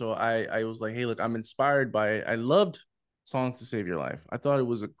that, so I was like, hey, look, I'm inspired by it. I loved Songs to Save Your Life. I thought it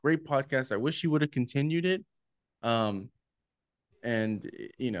was a great podcast. I wish you would have continued it. And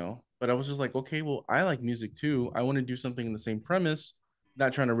but I was just like, okay, well, I like music too. I want to do something in the same premise,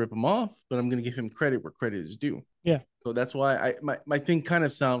 not trying to rip him off, but I'm going to give him credit where credit is due. Yeah. So that's why my thing kind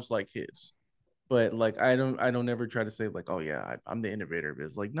of sounds like his, but like I don't ever try to say like, oh yeah, I'm the innovator.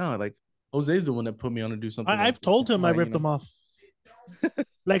 It's like, no, like Jose's the one that put me on to do something. I've told him I ripped him off.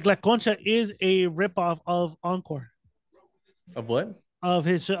 Like La Concha is a ripoff of Encore. Of what? Of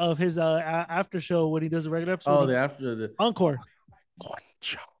his after show when he does a regular episode. Oh, the Encore.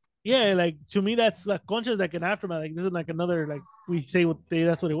 Concha. Yeah, like to me that's like Concha is like an aftermath. Like this is like another like we say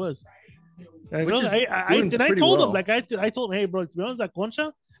that's what it was. Like, I told him like I told him, hey bro, to be honest, La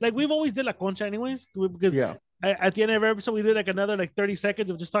Concha, like we've always did La Concha anyways because at the end of every episode we did like another like 30 seconds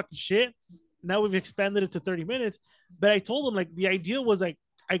of just talking shit. Now we've expanded it to 30 minutes. But I told him like the idea was like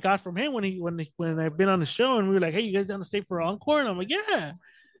I got from him when I've been on the show and we were like, hey, you guys down to stay for Encore? And I'm like, yeah.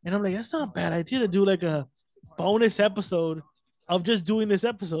 And I'm like, that's not a bad idea to do like a bonus episode of just doing this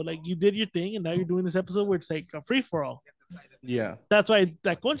episode. Like you did your thing and now you're doing this episode where it's like a free for all. Yeah. That's why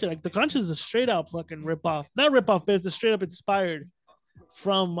like Concha, like the Concha is a straight up fucking rip off. Not rip off, but it's a straight up inspired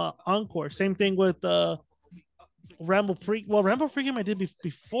from Encore. Same thing with Ramble pregame I did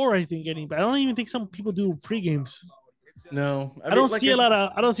before I think but I don't even think some people do pregames. No, I don't see a lot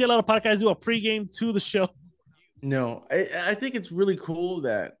of podcasts do a pregame to the show. No, I think it's really cool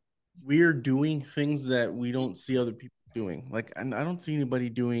that we're doing things that we don't see other people doing. Like I don't see anybody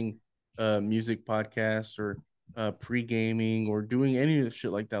doing music podcasts or pre-gaming or doing any of the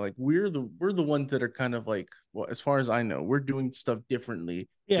shit like that. Like we're the ones that are kind of like, well, as far as I know, we're doing stuff differently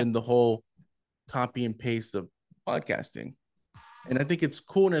than the whole copy and paste of podcasting. And I think it's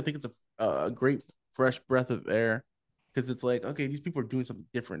cool, and I think it's a great fresh breath of air, because it's like, okay, these people are doing something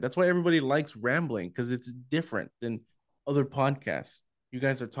different. That's why everybody likes Rambling, because it's different than other podcasts. You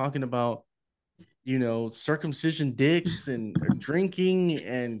guys are talking about, circumcision dicks and drinking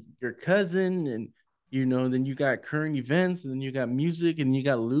and your cousin, and then you got current events, and then you got music, and you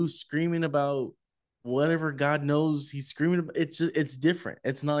got Lou screaming about whatever God knows he's screaming about. It's different.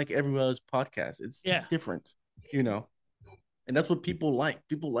 It's not like everyone else's podcast. It's different, and that's what people like.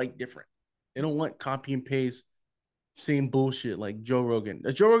 People like different. They don't want copy and paste same bullshit like Joe Rogan.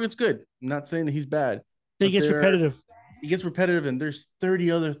 Joe Rogan's good. I'm not saying that he's bad. He gets repetitive. He gets repetitive, and there's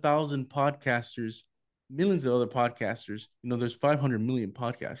 30 other thousand podcasters, millions of other podcasters. There's 500 million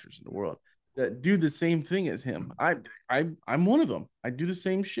podcasters in the world that do the same thing as him. I'm one of them. I do the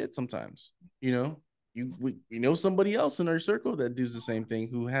same shit sometimes. We know somebody else in our circle that does the same thing,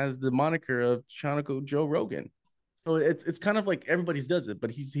 who has the moniker of Chonico Joe Rogan. So it's kind of like everybody's does it,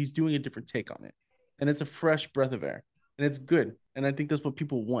 but he's doing a different take on it, and it's a fresh breath of air, and it's good. And I think that's what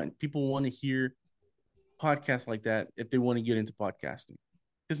people want. People want to hear podcasts like that if they want to get into podcasting,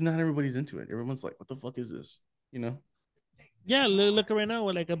 because not everybody's into it. Everyone's like, "What the fuck is this?" Yeah, look right now.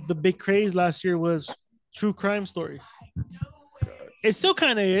 Like the big craze last year was true crime stories. It still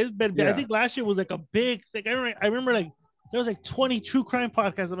kind of is, but I think last year was like a big thing. I remember like there was like 20 true crime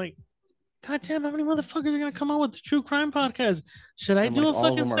podcasts. I'm like, God damn, how many motherfuckers are gonna come out with the true crime podcast? Should I do a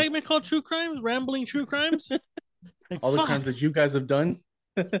fucking segment called True Crimes, Rambling True Crimes? Like, all the crimes that you guys have done.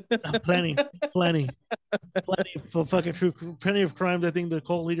 Plenty for fucking plenty of crimes. I think the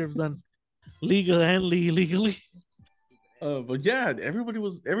cult leader has done legal and illegally. But yeah,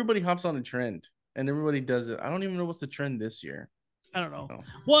 everybody hops on a trend, and everybody does it. I don't even know what's the trend this year. I don't know.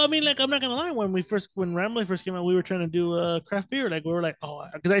 Well, I mean, like, I'm not gonna lie. When Rambling first came out, we were trying to do craft beer. Like, we were like, oh,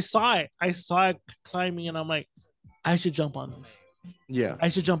 because I saw it climbing, and I'm like, I should jump on this. Yeah, I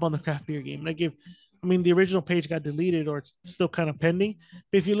should jump on the craft beer game. Like, I mean, the original page got deleted, or it's still kind of pending.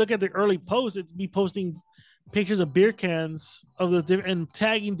 But if you look at the early posts, it's me posting pictures of beer cans of the different and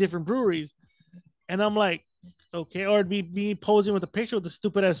tagging different breweries, and I'm like, okay, or it'd be me posing with a picture with the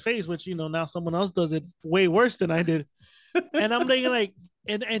stupid ass face, which now someone else does it way worse than I did. And I'm thinking like,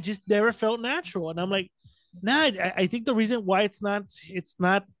 and just never felt natural. And I'm like, nah, I think the reason why it's not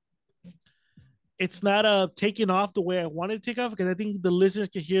taking off the way I wanted to take off, because I think the listeners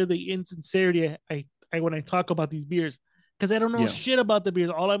can hear the insincerity I when I talk about these beers, because I don't know shit about the beers.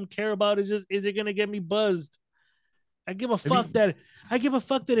 All I care about is just, is it gonna get me buzzed? I give a fuck that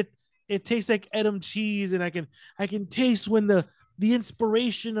it tastes like Edam cheese, and I can taste when the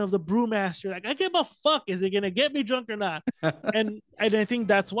inspiration of the brewmaster. Like, I give a fuck, is it gonna get me drunk or not? and I think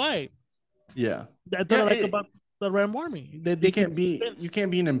that's why. Yeah, that's what I like about the Ram Army. That you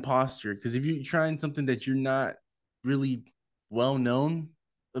can't be an imposter, because if you're trying something that you're not really well known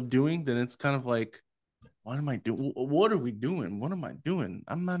of doing, then it's kind of like, what am I doing? What are we doing? What am I doing?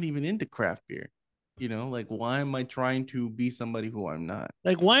 I'm not even into craft beer. Like, why am I trying to be somebody who I'm not?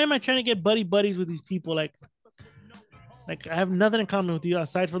 Like, why am I trying to get buddies with these people? Like I have nothing in common with you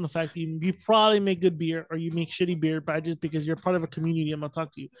aside from the fact that you probably make good beer or you make shitty beer, but just because you're part of a community, I'm gonna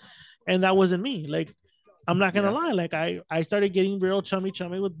talk to you. And that wasn't me. Like, I'm not gonna lie. Like, I started getting real chummy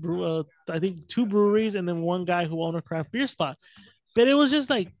with I think 2 breweries and then one guy who owned a craft beer spot. But it was just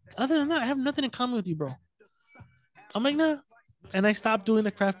like, other than that, I have nothing in common with you, bro. I'm like, nah. And I stopped doing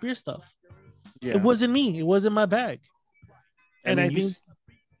the craft beer stuff. Yeah. It wasn't me. It wasn't my bag. And I think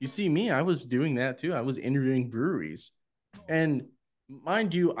you see me, I was doing that too. I was interviewing breweries. And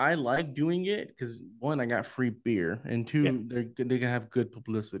mind you, I like doing it because, one, I got free beer, and 2, they can have good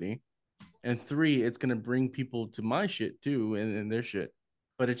publicity, and 3, it's gonna bring people to my shit too, and their shit.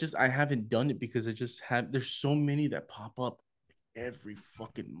 But it's just, I haven't done it because there's so many that pop up every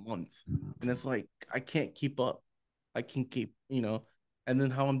fucking month, and it's like, I can't keep up. I can keep, and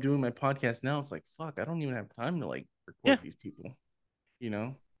then how I'm doing my podcast now, it's like, fuck, I don't even have time to like record these people,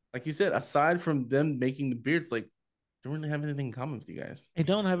 like you said, aside from them making the beer, it's like, don't really have anything in common with you guys. I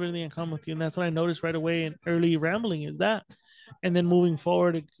don't have anything in common with you, and that's what I noticed right away in early Rambling, is that. And then moving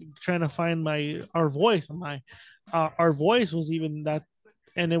forward, trying to find our voice. Our voice was even that,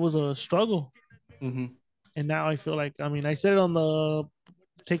 and it was a struggle. Mm-hmm. And now I feel like, I mean, I said it on the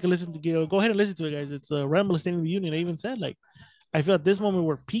take a listen to go ahead and listen to it, guys. It's a Ramble State of the Union. I even said, like, I feel at this moment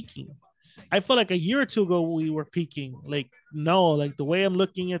we're peaking. I feel like a year or two ago we were peaking. Like, no, like the way I'm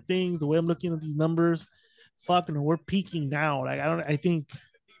looking at things, the way I'm looking at these numbers, fuck, no, we're peaking now. Like, I think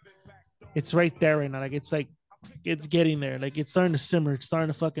it's right there right now. Like, it's getting there. Like, it's starting to simmer. It's starting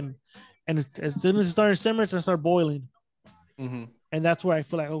to fucking, and as soon as it's starting to simmer, it's gonna start boiling. Mm-hmm. And that's where I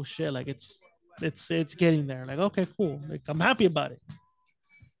feel like, oh shit, like it's getting there. Like, okay, cool. Like, I'm happy about it.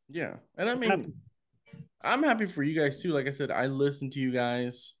 Yeah, and I mean, I'm happy for you guys too. Like I said, I listen to you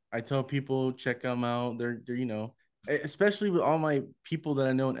guys. I tell people, check them out. They're especially with all my people that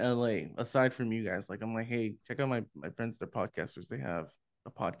I know in LA, aside from you guys. Like, I'm like, hey, check out my friends. They're podcasters. They have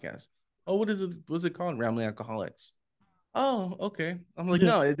a podcast. Oh, what is it? What's it called? Rambling Alcoholics. Oh, okay. I'm like,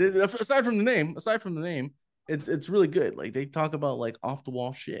 no. Aside from the name, it's really good. Like, they talk about like off the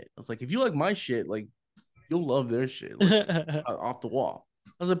wall shit. I was like, if you like my shit, like, you'll love their shit. Like, off the wall.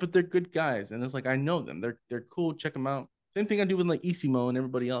 I was like, but they're good guys, and it's like, I know them. They're cool. Check them out. Same thing I do with like Isimo and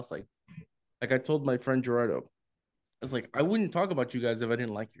everybody else. Like I told my friend Gerardo, I was like, I wouldn't talk about you guys if I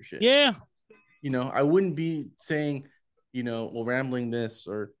didn't like your shit. Yeah. I wouldn't be saying, well, rambling this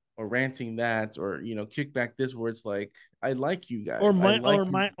or ranting that, or kickback this, where it's like, I like you guys. Or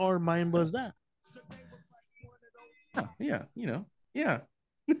mine was that. Yeah. Yeah.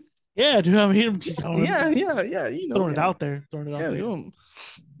 Yeah, dude. I mean, I'm just yeah. Throwing it out there. Or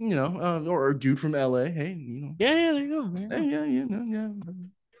a dude from LA. Hey, Yeah, there you go,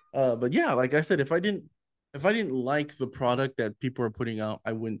 man. Yeah. But yeah, like I said, if I didn't like the product that people are putting out,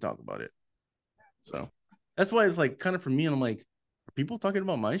 I wouldn't talk about it. So that's why it's like kind of for me, and I'm like, are people talking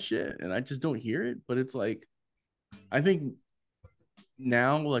about my shit and I just don't hear it? But it's like, I think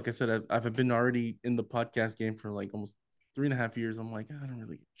now, like I said, I've been already in the podcast game for like almost 3.5 years. I'm like, I don't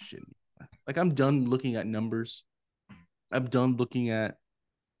really give a shit anymore. Like, I'm done looking at numbers. I'm done looking at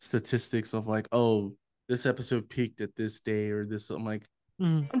statistics of like, oh, this episode peaked at this day or this. I'm like,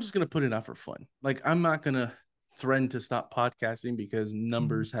 I'm just gonna put it out for fun. Like, I'm not gonna threaten to stop podcasting because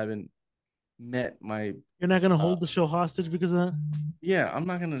numbers haven't met my. You're not gonna hold the show hostage because of that. Yeah, I'm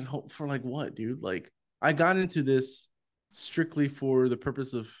not gonna hope for like what, dude. Like, I got into this strictly for the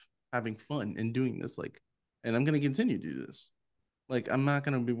purpose of having fun and doing this. Like, and I'm gonna continue to do this. Like, I'm not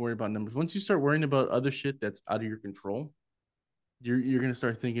gonna be worried about numbers. Once you start worrying about other shit that's out of your control, you're gonna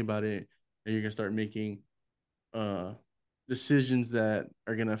start thinking about it, and you're gonna start making uh decisions that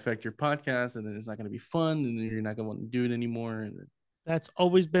are gonna affect your podcast, and then it's not gonna be fun, and then you're not gonna want to do it anymore. And then, That's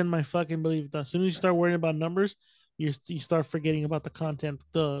always been my fucking belief. As soon as you start worrying about numbers, you start forgetting about the content,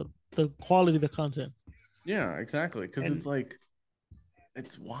 the quality of the content. yeah, exactly. Because And it's like,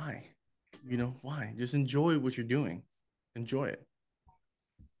 it's why, why? Just enjoy what you're doing, enjoy it.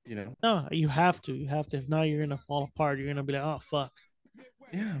 no, you have to. You have to. If not, you're gonna fall apart. You're gonna be like, oh fuck.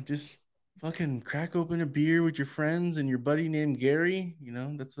 Yeah, just fucking crack open a beer with your friends and your buddy named Gary.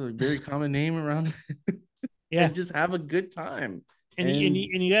 That's a very common name around, Yeah. and just have a good time. And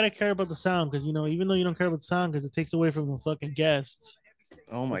you gotta care about the sound because even though you don't care about the sound because it takes away from the fucking guests.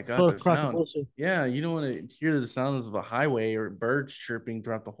 Oh my It's god, total the crock of sound. bullshit. Yeah, you don't want to hear the sounds of a highway or birds chirping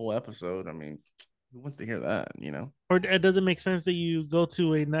throughout the whole episode. I mean, who wants to hear that? Or it doesn't make sense that you go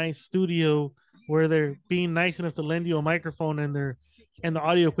to a nice studio where they're being nice enough to lend you a microphone and the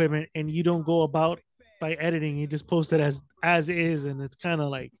audio equipment, and you don't go about by editing. You just post it as is, and it's kind of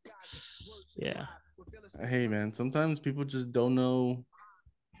like, yeah. Hey man, sometimes people just don't know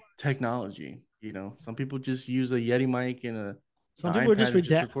technology. Some people just use a Yeti mic and Some an people are just iPad and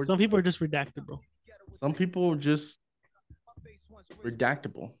just record. Some people are just redacted, bro. Some people are just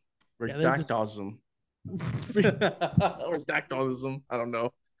redactable. Yeah, they're just Redactism. Or dactylism. I don't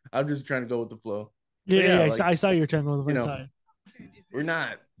know. I'm just trying to go with the flow. But yeah. yeah, Yeah, like, I saw your channel on the you right know,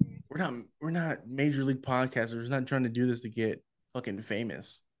 side. we're not major league podcasters. We're not trying to do this to get fucking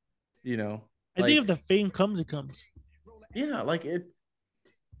famous. I think Like, if the fame comes, it comes. yeah, like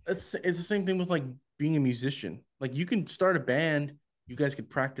it's the same thing with like being a musician. Like, you can start a band, you guys could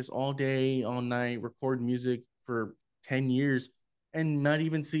practice all day, all night, record music for 10 years and not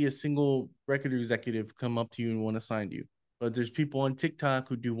even see a single record executive come up to you and want to sign you. But there's people on TikTok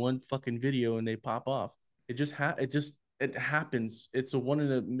who do one fucking video and they pop off. It happens. It's a 1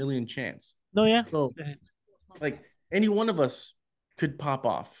 in a million chance. No, yeah. So, like, any one of us could pop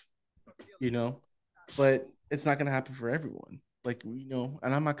off, you know, but it's not gonna happen for everyone. Like, and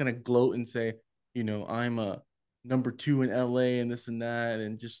I'm not gonna gloat and say, I'm a number 2 in LA and this and that,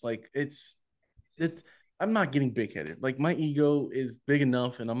 and just like it's I'm not getting big headed. Like, my ego is big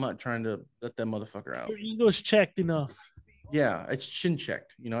enough, and I'm not trying to let that motherfucker out. Your ego's checked enough. Yeah, it's chin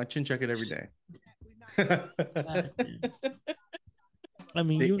checked. I chin check it every day. I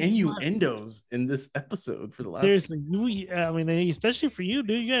mean, The you innuendos in this episode for the last. seriously, I mean, especially for you,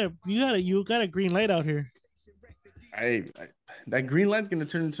 dude. You got a green light out here. That green light's gonna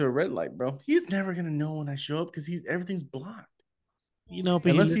turn into a red light, bro. He's never gonna know when I show up because everything's blocked.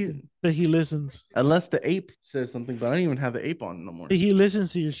 But he listens. Unless the ape says something, but I don't even have the ape on no more. But he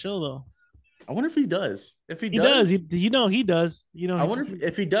listens to your show though. I wonder if he does. If he does, he does. I wonder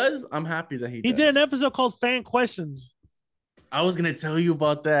if he does. I'm happy that he does. did an episode called Fan Questions. I was gonna tell you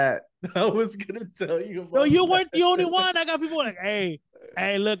about that. No, you weren't the only one. I got people like, hey,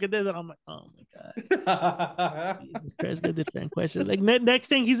 look at this, and I'm like, oh my god, Jesus Christ, get the fan question. Like next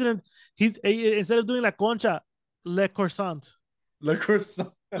thing, he's instead of doing La Concha, Le Croissant. Le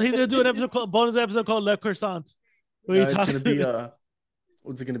Croissant. He's gonna do an bonus episode called Le Croissant. It's gonna be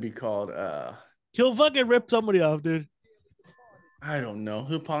what's it gonna be called? He'll fucking rip somebody off, dude. I don't know.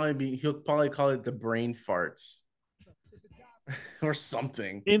 He'll probably call it the brain farts. Or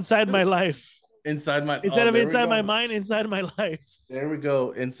something. Inside my life. Instead of inside my mind, inside my life. There we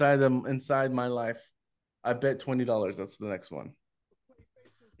go. Inside my life. I bet $20. That's the next one.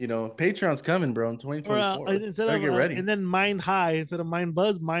 Patreon's coming, bro, in 2024. Instead of get ready. And then Mind High instead of Mind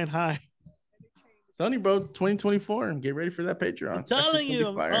Buzz, Mind High. Telling you, bro, 2024. Get ready for that Patreon.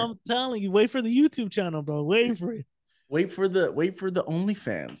 I'm telling you. Wait for the YouTube channel, bro. Wait for it. Wait for the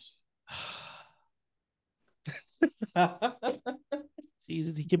OnlyFans.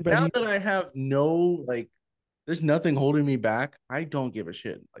 Jesus, now that I have there's nothing holding me back. I don't give a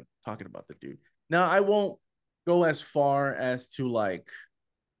shit like talking about the dude. Now, I won't go as far as to like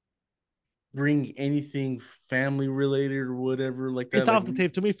bring anything family related or whatever like that. It's off the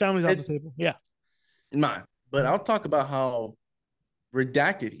table. To me, family's off the table. Yeah. Not. But I'll talk about how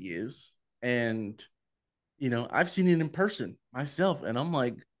redacted he is. And, I've seen it in person myself. And I'm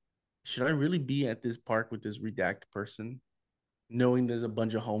like, should I really be at this park with this redacted person, knowing there's a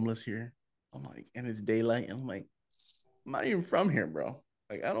bunch of homeless here? I'm like, and it's daylight. And I'm like, I'm not even from here, bro.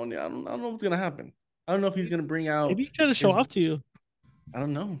 Like, I don't know what's gonna happen. I don't know if he's gonna bring out. Maybe he's trying to show off to you. I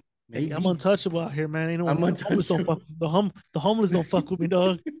don't know. Maybe I'm untouchable out here, man. I'm untouchable. The homeless don't fuck with me,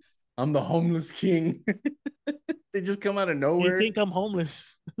 dog. I'm the homeless king. They just come out of They nowhere. think I'm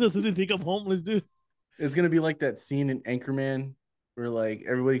homeless. Doesn't they think I'm homeless, dude? It's gonna be like that scene in Anchorman where like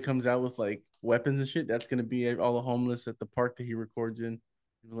everybody comes out with like weapons and shit. That's gonna be all the homeless at the park that he records in.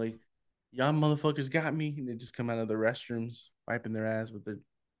 Like, y'all motherfuckers got me, and they just come out of the restrooms wiping their ass with their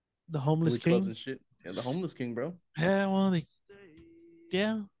The homeless billy clubs king. and shit. Yeah, the homeless king, bro. Yeah, well,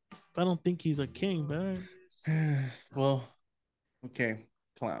 yeah. I don't think he's a king, but Well, okay,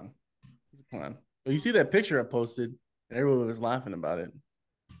 clown. He's a clown. But you see that picture I posted, and everyone was laughing about it.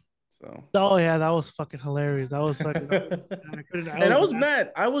 So. oh yeah, that was fucking hilarious. That was fucking. I couldn't. I And I was was mad.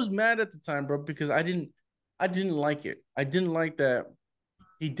 mad. I was mad at the time, bro, because I didn't like it. I didn't like that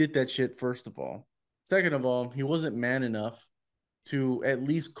he did that shit. First of all, second of all, he wasn't man enough to at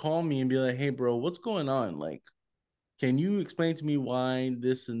least call me and be like, "Hey, bro, what's going on? Like, can you explain to me why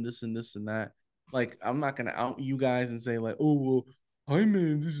this and this and this and that?" Like, I'm not gonna out you guys and say like, "Oh, well, hi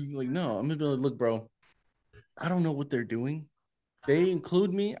man, this is like," no, I'm gonna be like, "Look, bro, I don't know what they're doing. They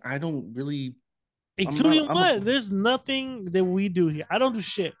include me. I don't really. I'm not. Including what? There's nothing that we do here. I don't do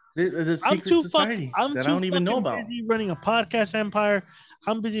shit. There's a secret society I'm that I too don't even know fucking about. busy running a podcast empire.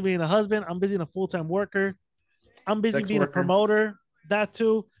 I'm busy being a husband. I'm busy being a full-time worker. I'm busy Sex being a worker. promoter. That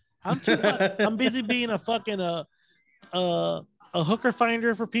too. I'm busy being a fucking uh a hooker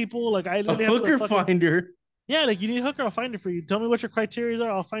finder for people. Like I A literally have to hooker fucking finder. yeah, like you need a hooker, I'll find it for you. Tell me what your criteria are.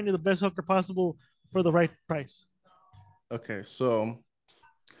 I'll find you the best hooker possible for the right price. Okay, so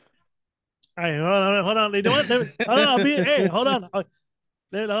All right, hold on. You know what? Hold on. Hey, hold on. Hold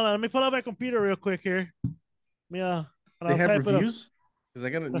on. Let me pull out my computer real quick here. Yeah, and they I'll have type it up. reviews because I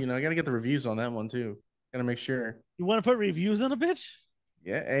gotta get the reviews on that one too. Gotta make sure. You want to put reviews on a bitch?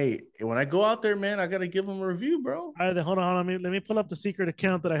 Yeah, hey, when I go out there, man, I gotta give them a review, bro. All right, then hold on. Let me pull up the secret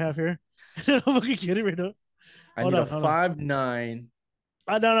account that I have here. I'm fucking kidding right now. I Hold need a on, hold on. 5'9".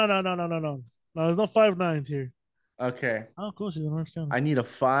 No. No, there's no 5'9s here. Okay, Oh, cool. She's in Orange County. I need a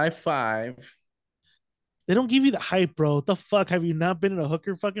 5'5". They don't give you the hype, bro. What the fuck? Have you not been in a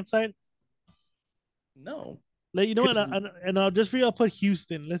hooker fucking site? No, Like, you know what? because And I'll just for you, I'll put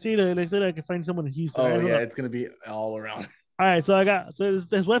Houston. Let's say I can find someone in Houston. All oh right, hold yeah, on. it's gonna be all around. All right, so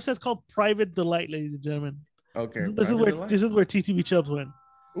this website's called Private Delight, ladies and gentlemen. Okay, This is private where delight. TTV Chubbs went.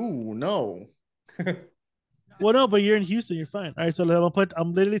 Ooh, no. Well, no, but you're in Houston, you're fine. All right, so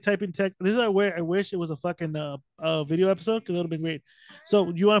I'm literally typing text. This is where I wish it was a fucking video episode because it would have been great. So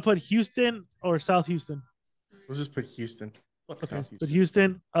you want to put Houston or South Houston? Let's just put Houston. Fuck Okay, South but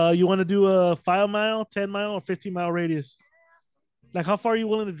Houston. Houston, you want to do a 5 mile, 10 mile, or 15 mile radius? Like, how far are you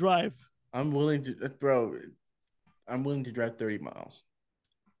willing to drive? I'm willing to, bro. I'm willing to drive 30 miles.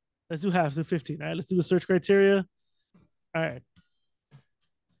 Let's do half, do 15. All right, let's do the search criteria. All right.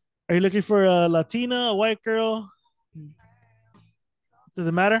 Are you looking for a Latina, a white girl? Does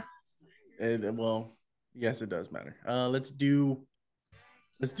it matter? Well, yes, it does matter. Let's do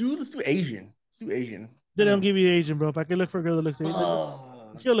Asian. Let's do Asian. They don't give you Asian, bro. If I can look for a girl that looks Asian.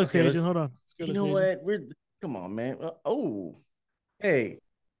 This girl looks Okay, Asian. Hold on. This girl you looks know Asian. what? Come on, man. Oh, hey,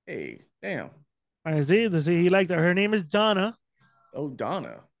 hey, damn. All right, see, he liked her. Her name is Donna. Oh,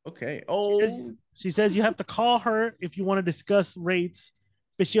 Donna. Okay. She says, Oh, she says you have to call her if you want to discuss rates,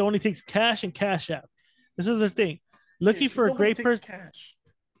 but she only takes cash and cash app. This is her thing. Looking for a nobody great takes person. cash.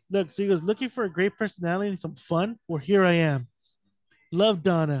 Look, so he goes, looking for a great personality and some fun. Well, here I am. Love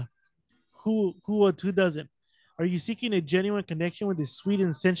Donna. Who doesn't? Are you seeking a genuine connection with this sweet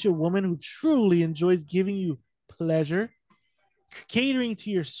and sensual woman who truly enjoys giving you pleasure, catering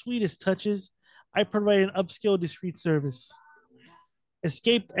to your sweetest touches? I provide an upscale, discreet service.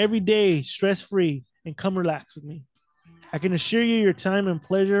 Escape every day stress free and come relax with me. I can assure you your time and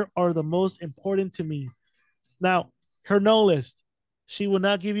pleasure are the most important to me. Now, her no list. She will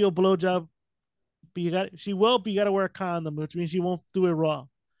not give you a blowjob, but she will, but you gotta wear a condom, which means she won't do it raw.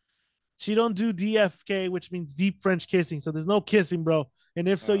 She don't do DFK, which means deep French kissing. So there's no kissing, bro. And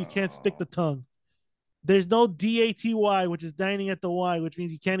if so, you can't stick the Oh, tongue. There's no DATY, which is dining at the Y, which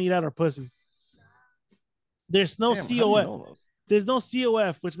means you can't eat out her pussy. There's no damn. How do you COF. know those? There's no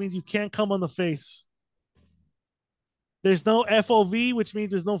COF, which means you can't come on the face. There's no FOV, which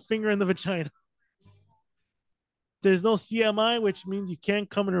means there's no finger in the vagina. There's no CMI, which means you can't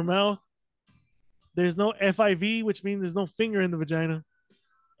come in her mouth. There's no FIV, which means there's no finger in the vagina.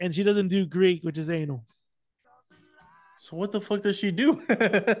 And she doesn't do Greek, which is anal. So what the fuck does she do?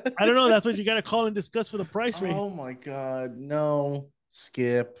 I don't know. That's what you got to call and discuss for the price rate. Oh my god, no.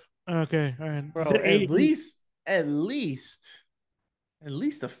 Skip. Okay, all right. He Bro, said at eight. least, at least, at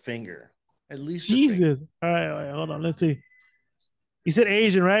least a finger. At least a finger. Jesus. All right, hold on. Let's see. He said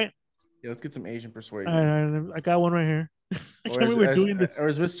Asian, right? Yeah, let's get some Asian All persuasion. right, I got one right here. I can't Or believe we're doing this.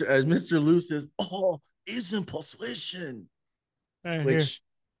 Mr. Lou says, oh, isn't persuasion. Right here. Which,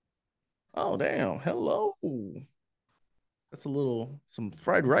 oh damn, hello. That's a little some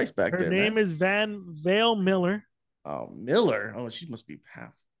fried rice back Her there, man. name is Van Vale Miller. Oh, Miller. Oh, she must be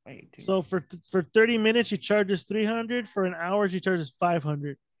halfway too. So for 30 minutes she charges 300. For an hour she charges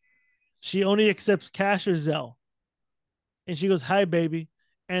 500. She only accepts cash or Zelle. And she goes, "Hi, baby."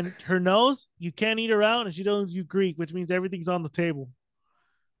 And her nose, you can't eat her out, and she don't use Greek, which means everything's on the table.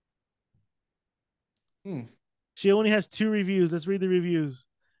 Hmm. She only has 2 reviews. Let's read the reviews.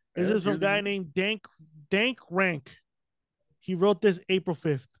 This Yeah, is let's from hear a the guy review. named Dank Rank. He wrote this April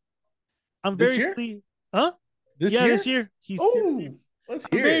 5th. I'm This very year? pleased. Huh? This Yeah, this year? year. Oh, let's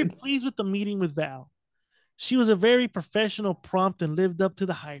I'm hear very it. pleased with the meeting with Val. She was a very professional, prompt, and lived up to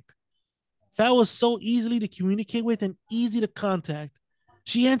the hype. Val was so easily to communicate with and easy to contact.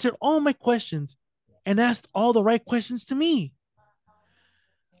 She answered all my questions and asked all the right questions to me.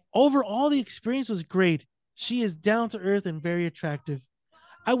 Overall, the experience was great. She is down to earth and very attractive.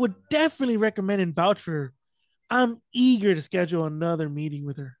 I would definitely recommend and vouch for her. I'm eager to schedule another meeting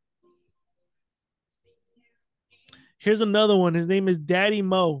with her. Here's another one. His name is Daddy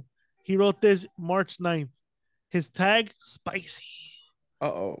Mo. He wrote this March 9th. His tag, spicy.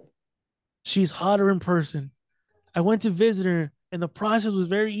 Uh-oh. She's hotter in person. I went to visit her, and the process was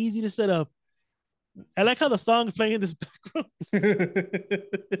very easy to set up. I like how the song is playing in this background.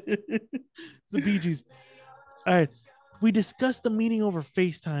 It's the Bee Gees. All right. We discussed the meeting over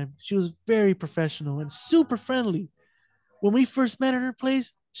FaceTime. She was very professional and super friendly. When we first met at her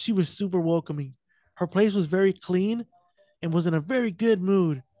place, she was super welcoming. Her place was very clean and was in a very good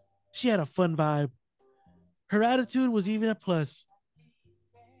mood. She had a fun vibe. Her attitude was even a plus.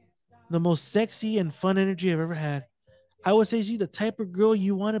 The most sexy and fun energy I've ever had. I would say she's the type of girl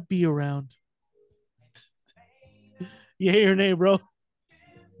you want to be around. You hear her name, bro.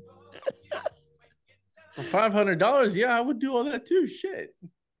 For $500, yeah, I would do all that too. Shit.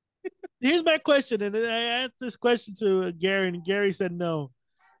 Here's my question, and I asked this question to Gary, and Gary said no.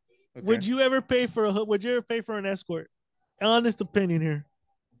 Okay. Would you ever pay for a? Would you ever pay for an escort? Honest opinion here.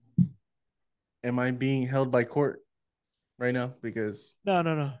 Am I being held by court right now? Because No,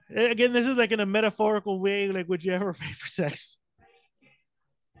 no, no. Again, this is like in a metaphorical way. Like, would you ever pay for sex?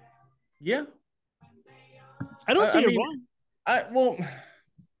 yeah, I don't I see it mean, wrong. I well,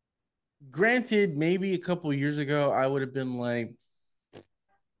 granted, maybe a couple years ago, I would have been like,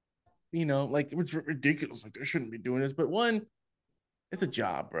 like it's ridiculous. Like I shouldn't be doing this. But one, it's a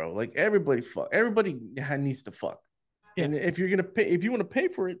job, bro. Like everybody needs to fuck. Yeah, And if you're gonna pay, if you want to pay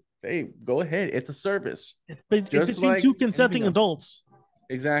for it, hey, go ahead. It's a service, but it's just between like two anything consenting else. adults.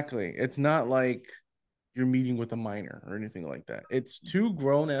 Exactly. It's not like you're meeting with a minor or anything like that. It's two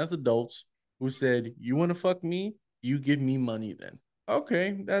grown as adults who said, "You want to fuck me? You give me money then."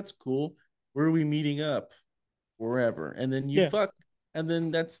 Okay, that's cool. Where are we meeting up? Wherever. And then you Yeah, fuck, and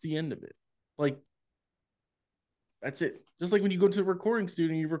then that's the end of it. Like that's it. Just like when you go to a recording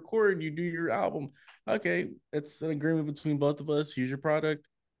studio, you record, you do your album. Okay, it's an agreement between both of us. Here's your product.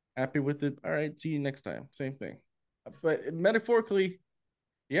 Happy with it. All right, see you next time. Same thing. But metaphorically,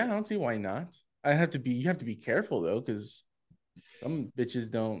 yeah, I don't see why not. You have to be careful though, because some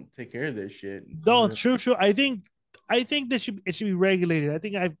bitches don't take care of their shit. And some no, of them, true, true. I think that it should be regulated. I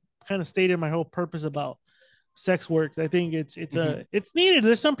think I've kind of stated my whole purpose about sex work. I think Mhm. it's needed.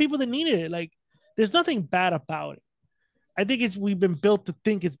 There's some people that need it. Like, there's nothing bad about it. I think we've been built to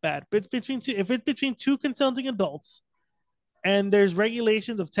think it's bad. But if it's between two consenting adults and there's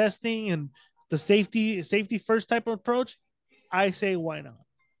regulations of testing and the safety first type of approach, I say why not?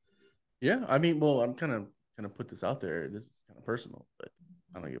 Yeah, I mean, well, I'm kind of put this out there. This is kind of personal, but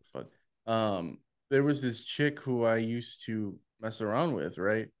I don't give a fuck. There was this chick who I used to mess around with,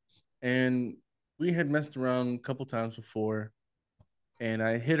 right? And we had messed around a couple times before, and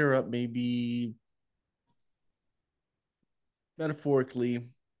I hit her up maybe metaphorically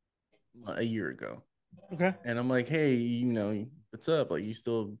a year ago. Okay. And I'm like, hey, what's up? Like, you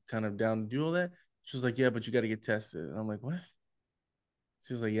still kind of down to do all that? She was like, yeah, but you got to get tested. And I'm like, what?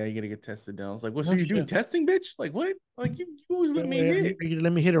 She was like, yeah, you got to get tested down. I was like, what? So No you're doing shit. testing, bitch? Like, what? Like, you always let Wait, me wait, hit. are you gonna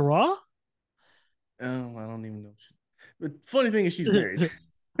let me hit it raw? I don't even know. But funny thing is, she's married.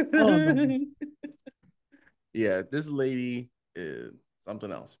 Oh no. Yeah, this lady is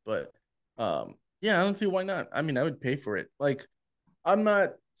something else. But yeah, I don't see why not. I mean, I would pay for it. Like, I'm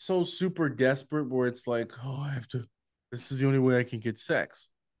not so super desperate where it's like, oh, I have to. This is the only way I can get sex.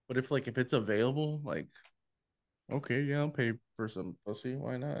 But if it's available, like, okay, yeah, I'll pay for some pussy.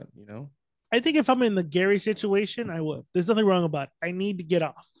 Why not? You know. I think if I'm in the Gary situation, I would. There's nothing wrong about it. I need to get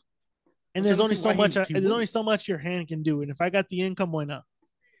off, and Which I don't see why he there's only wouldn't. so much your hand can do. And if I got the income, why not?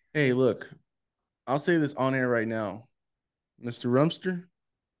 Hey, look. I'll say this on air right now, Mr. Rumster,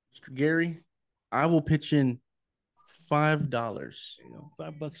 Mr. Gary. I will pitch in $5.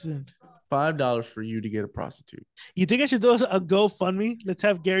 $5 in. $5 for you to get a prostitute. You think I should do a GoFundMe? Let's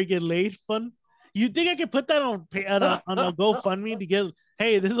have Gary get laid fun. You think I could put that on a GoFundMe to get?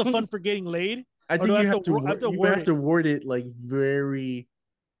 Hey, this is a fun for getting laid. I think you have to word it like very,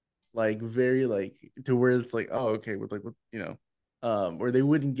 to where it's like, oh, okay, with where they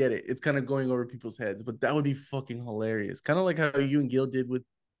wouldn't get it. It's kind of going over people's heads, but that would be fucking hilarious. Kind of like how you and Gil did with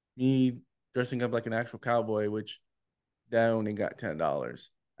me dressing up like an actual cowboy, which that only got $10.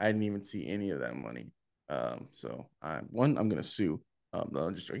 I didn't even see any of that money. So I'm gonna sue. No,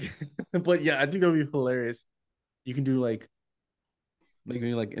 I'm just joking. But yeah, I think that would be hilarious. You can do like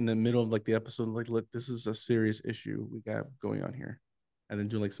in the middle of like the episode, like, look, this is a serious issue we got going on here, and then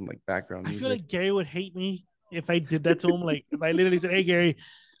do like some like background music. I feel like Gary would hate me if I did that to him. Like if I literally said, "Hey Gary,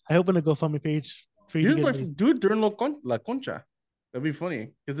 I open a GoFundMe page for you." Do it during La Concha. That'd be funny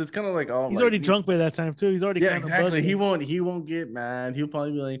because it's kind of like he's already drunk by that time too. He's already exactly. He won't get mad. He'll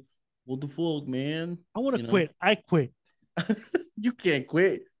probably be like, "What the fuck, man? I want to quit. I quit. You can't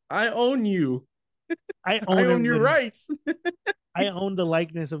quit. I own you. I own your rights. I own the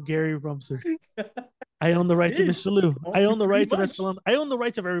likeness of Gary Rumser. I own the rights of Mr. Lou. I own the rights of Escalante. I own the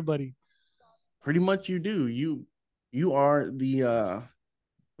rights of everybody. Pretty much you do. You are the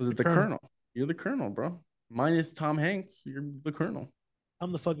the Colonel. You're the Colonel, bro. Mine is Tom Hanks. You're the Colonel.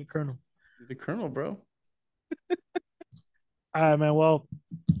 I'm the fucking Colonel. You're the Colonel, bro. All right, man. Well,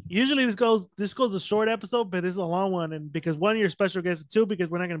 usually this goes a short episode, but this is a long one, and because one of your special guests, two because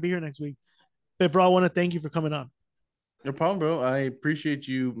we're not gonna be here next week. But bro, I want to thank you for coming on. No problem, bro. I appreciate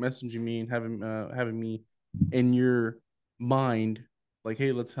you messaging me and having me in your mind. Like,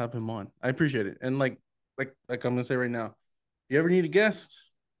 hey, let's have him on. I appreciate it. And like I'm gonna say right now, if you ever need a guest,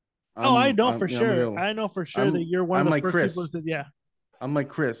 I know for sure. I know for sure that you're one of the first people that says, yeah. I'm like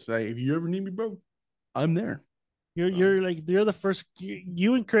Chris. If you ever need me, bro, I'm there. You're the first.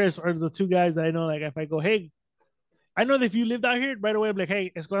 You and Chris are the two guys that I know. Like if I go, hey, I know that if you lived out here right away, I'm like,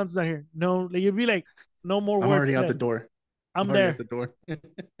 hey, Escalante's out here. No, like, you'd be like, no more words. I'm already out the door. I'm there. At the door.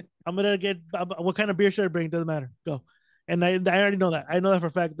 I'm gonna get what kind of beer should I bring? Doesn't matter. Go. And I already know that. I know that for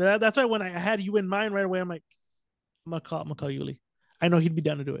a fact. That's why when I had you in mind right away, I'm like, I'm gonna call Yuli. I know he'd be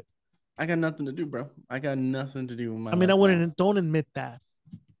down to do it. I got nothing to do, bro. I got nothing to do with my. I mean, I wouldn't. Don't admit that.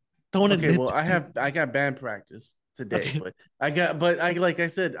 Don't admit. Okay, well, I got band practice today, okay. But like I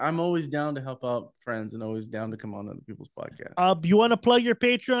said, I'm always down to help out friends and always down to come on other people's podcasts. You want to plug your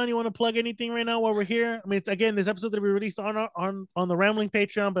Patreon? You want to plug anything right now while we're here? I mean, again, this episode's gonna be released on the Rambling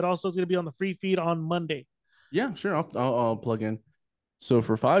Patreon, but also it's gonna be on the free feed on Monday. Yeah, sure. I'll plug in. So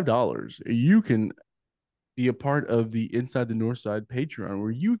for $5, you can be a part of the Inside the Northside Patreon,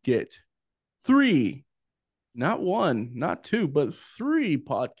 where you get 3, not 1, not 2, but 3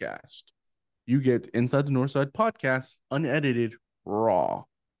 podcasts. You get Inside the Northside podcast, unedited, raw,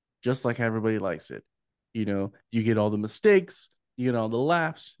 just like everybody likes it. You get all the mistakes, you get all the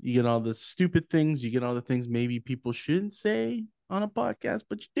laughs, you get all the stupid things, you get all the things maybe people shouldn't say on a podcast,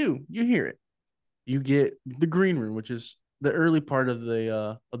 but you do. You hear it. You get the green room, which is the early part of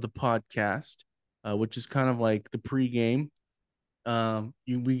the podcast, which is kind of like the pregame.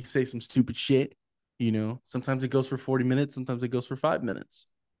 We say some stupid shit. Sometimes it goes for 40 minutes, sometimes it goes for 5 minutes.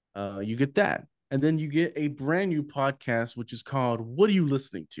 You get that. And then you get a brand new podcast, which is called What Are You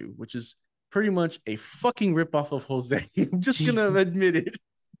Listening To? Which is pretty much a fucking ripoff of Jose. I'm just going to admit it.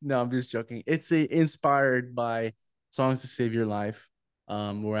 No, I'm just joking. It's inspired by Songs to Save Your Life,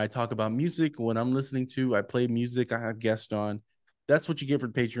 where I talk about music, what I'm listening to. I play music, I have guests on. That's what you get for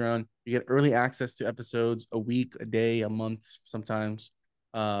Patreon. You get early access to episodes a week, a day, a month, sometimes.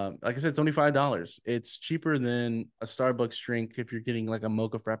 Like I said, it's only $5. It's cheaper than a Starbucks drink if you're getting like a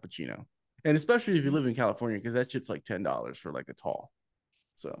mocha frappuccino, and especially if you live in California, because that shit's like $10 for like a tall.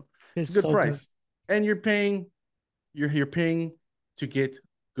 So it's a good price, and you're paying to get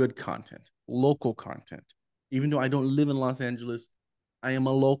good content, local content. Even though I don't live in Los Angeles, I am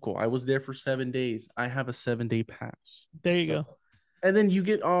a local. I was there for 7 days. I have a 7-day pass. There you go. And then you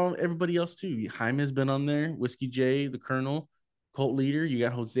get everybody else too. Jaime's been on there, Whiskey J, the Colonel, Cult Leader. You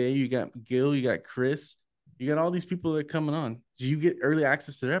got Jose, you got Gil, you got Chris. You got all these people that are coming on. You get early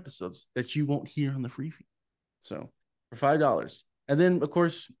access to their episodes that you won't hear on the free feed. So for $5. And then, of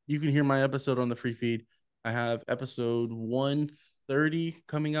course, you can hear my episode on the free feed. I have episode 130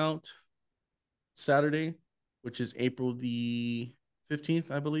 coming out Saturday, which is April the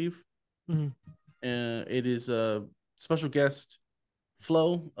 15th, I believe. Mm-hmm. And it is a special guest,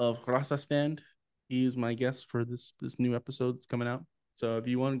 Flo of Raza Stand. He is my guest for this new episode that's coming out. So if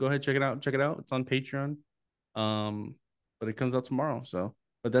you want to go ahead, check it out. Check it out. It's on Patreon. But it comes out tomorrow. So,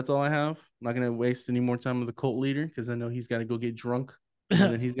 but that's all I have. I'm not gonna waste any more time with the cult leader because I know he's got to go get drunk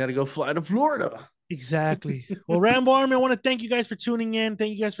and then he's got to go fly to Florida. Exactly. Well, Rambo Army, I want to thank you guys for tuning in.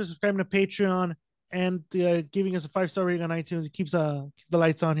 Thank you guys for subscribing to Patreon and giving us a 5-star rating on iTunes. It keeps the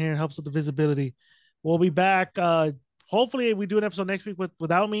lights on here. It helps with the visibility. We'll be back. Hopefully, we do an episode next week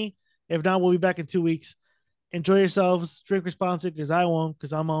without me. If not, we'll be back in 2 weeks. Enjoy yourselves. Drink responsibly because I won't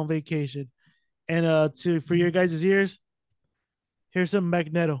because I'm on vacation. And for your guys' ears, here's some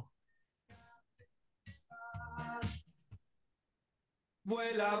Magneto.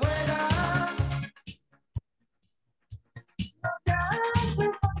 Vuela, vuela.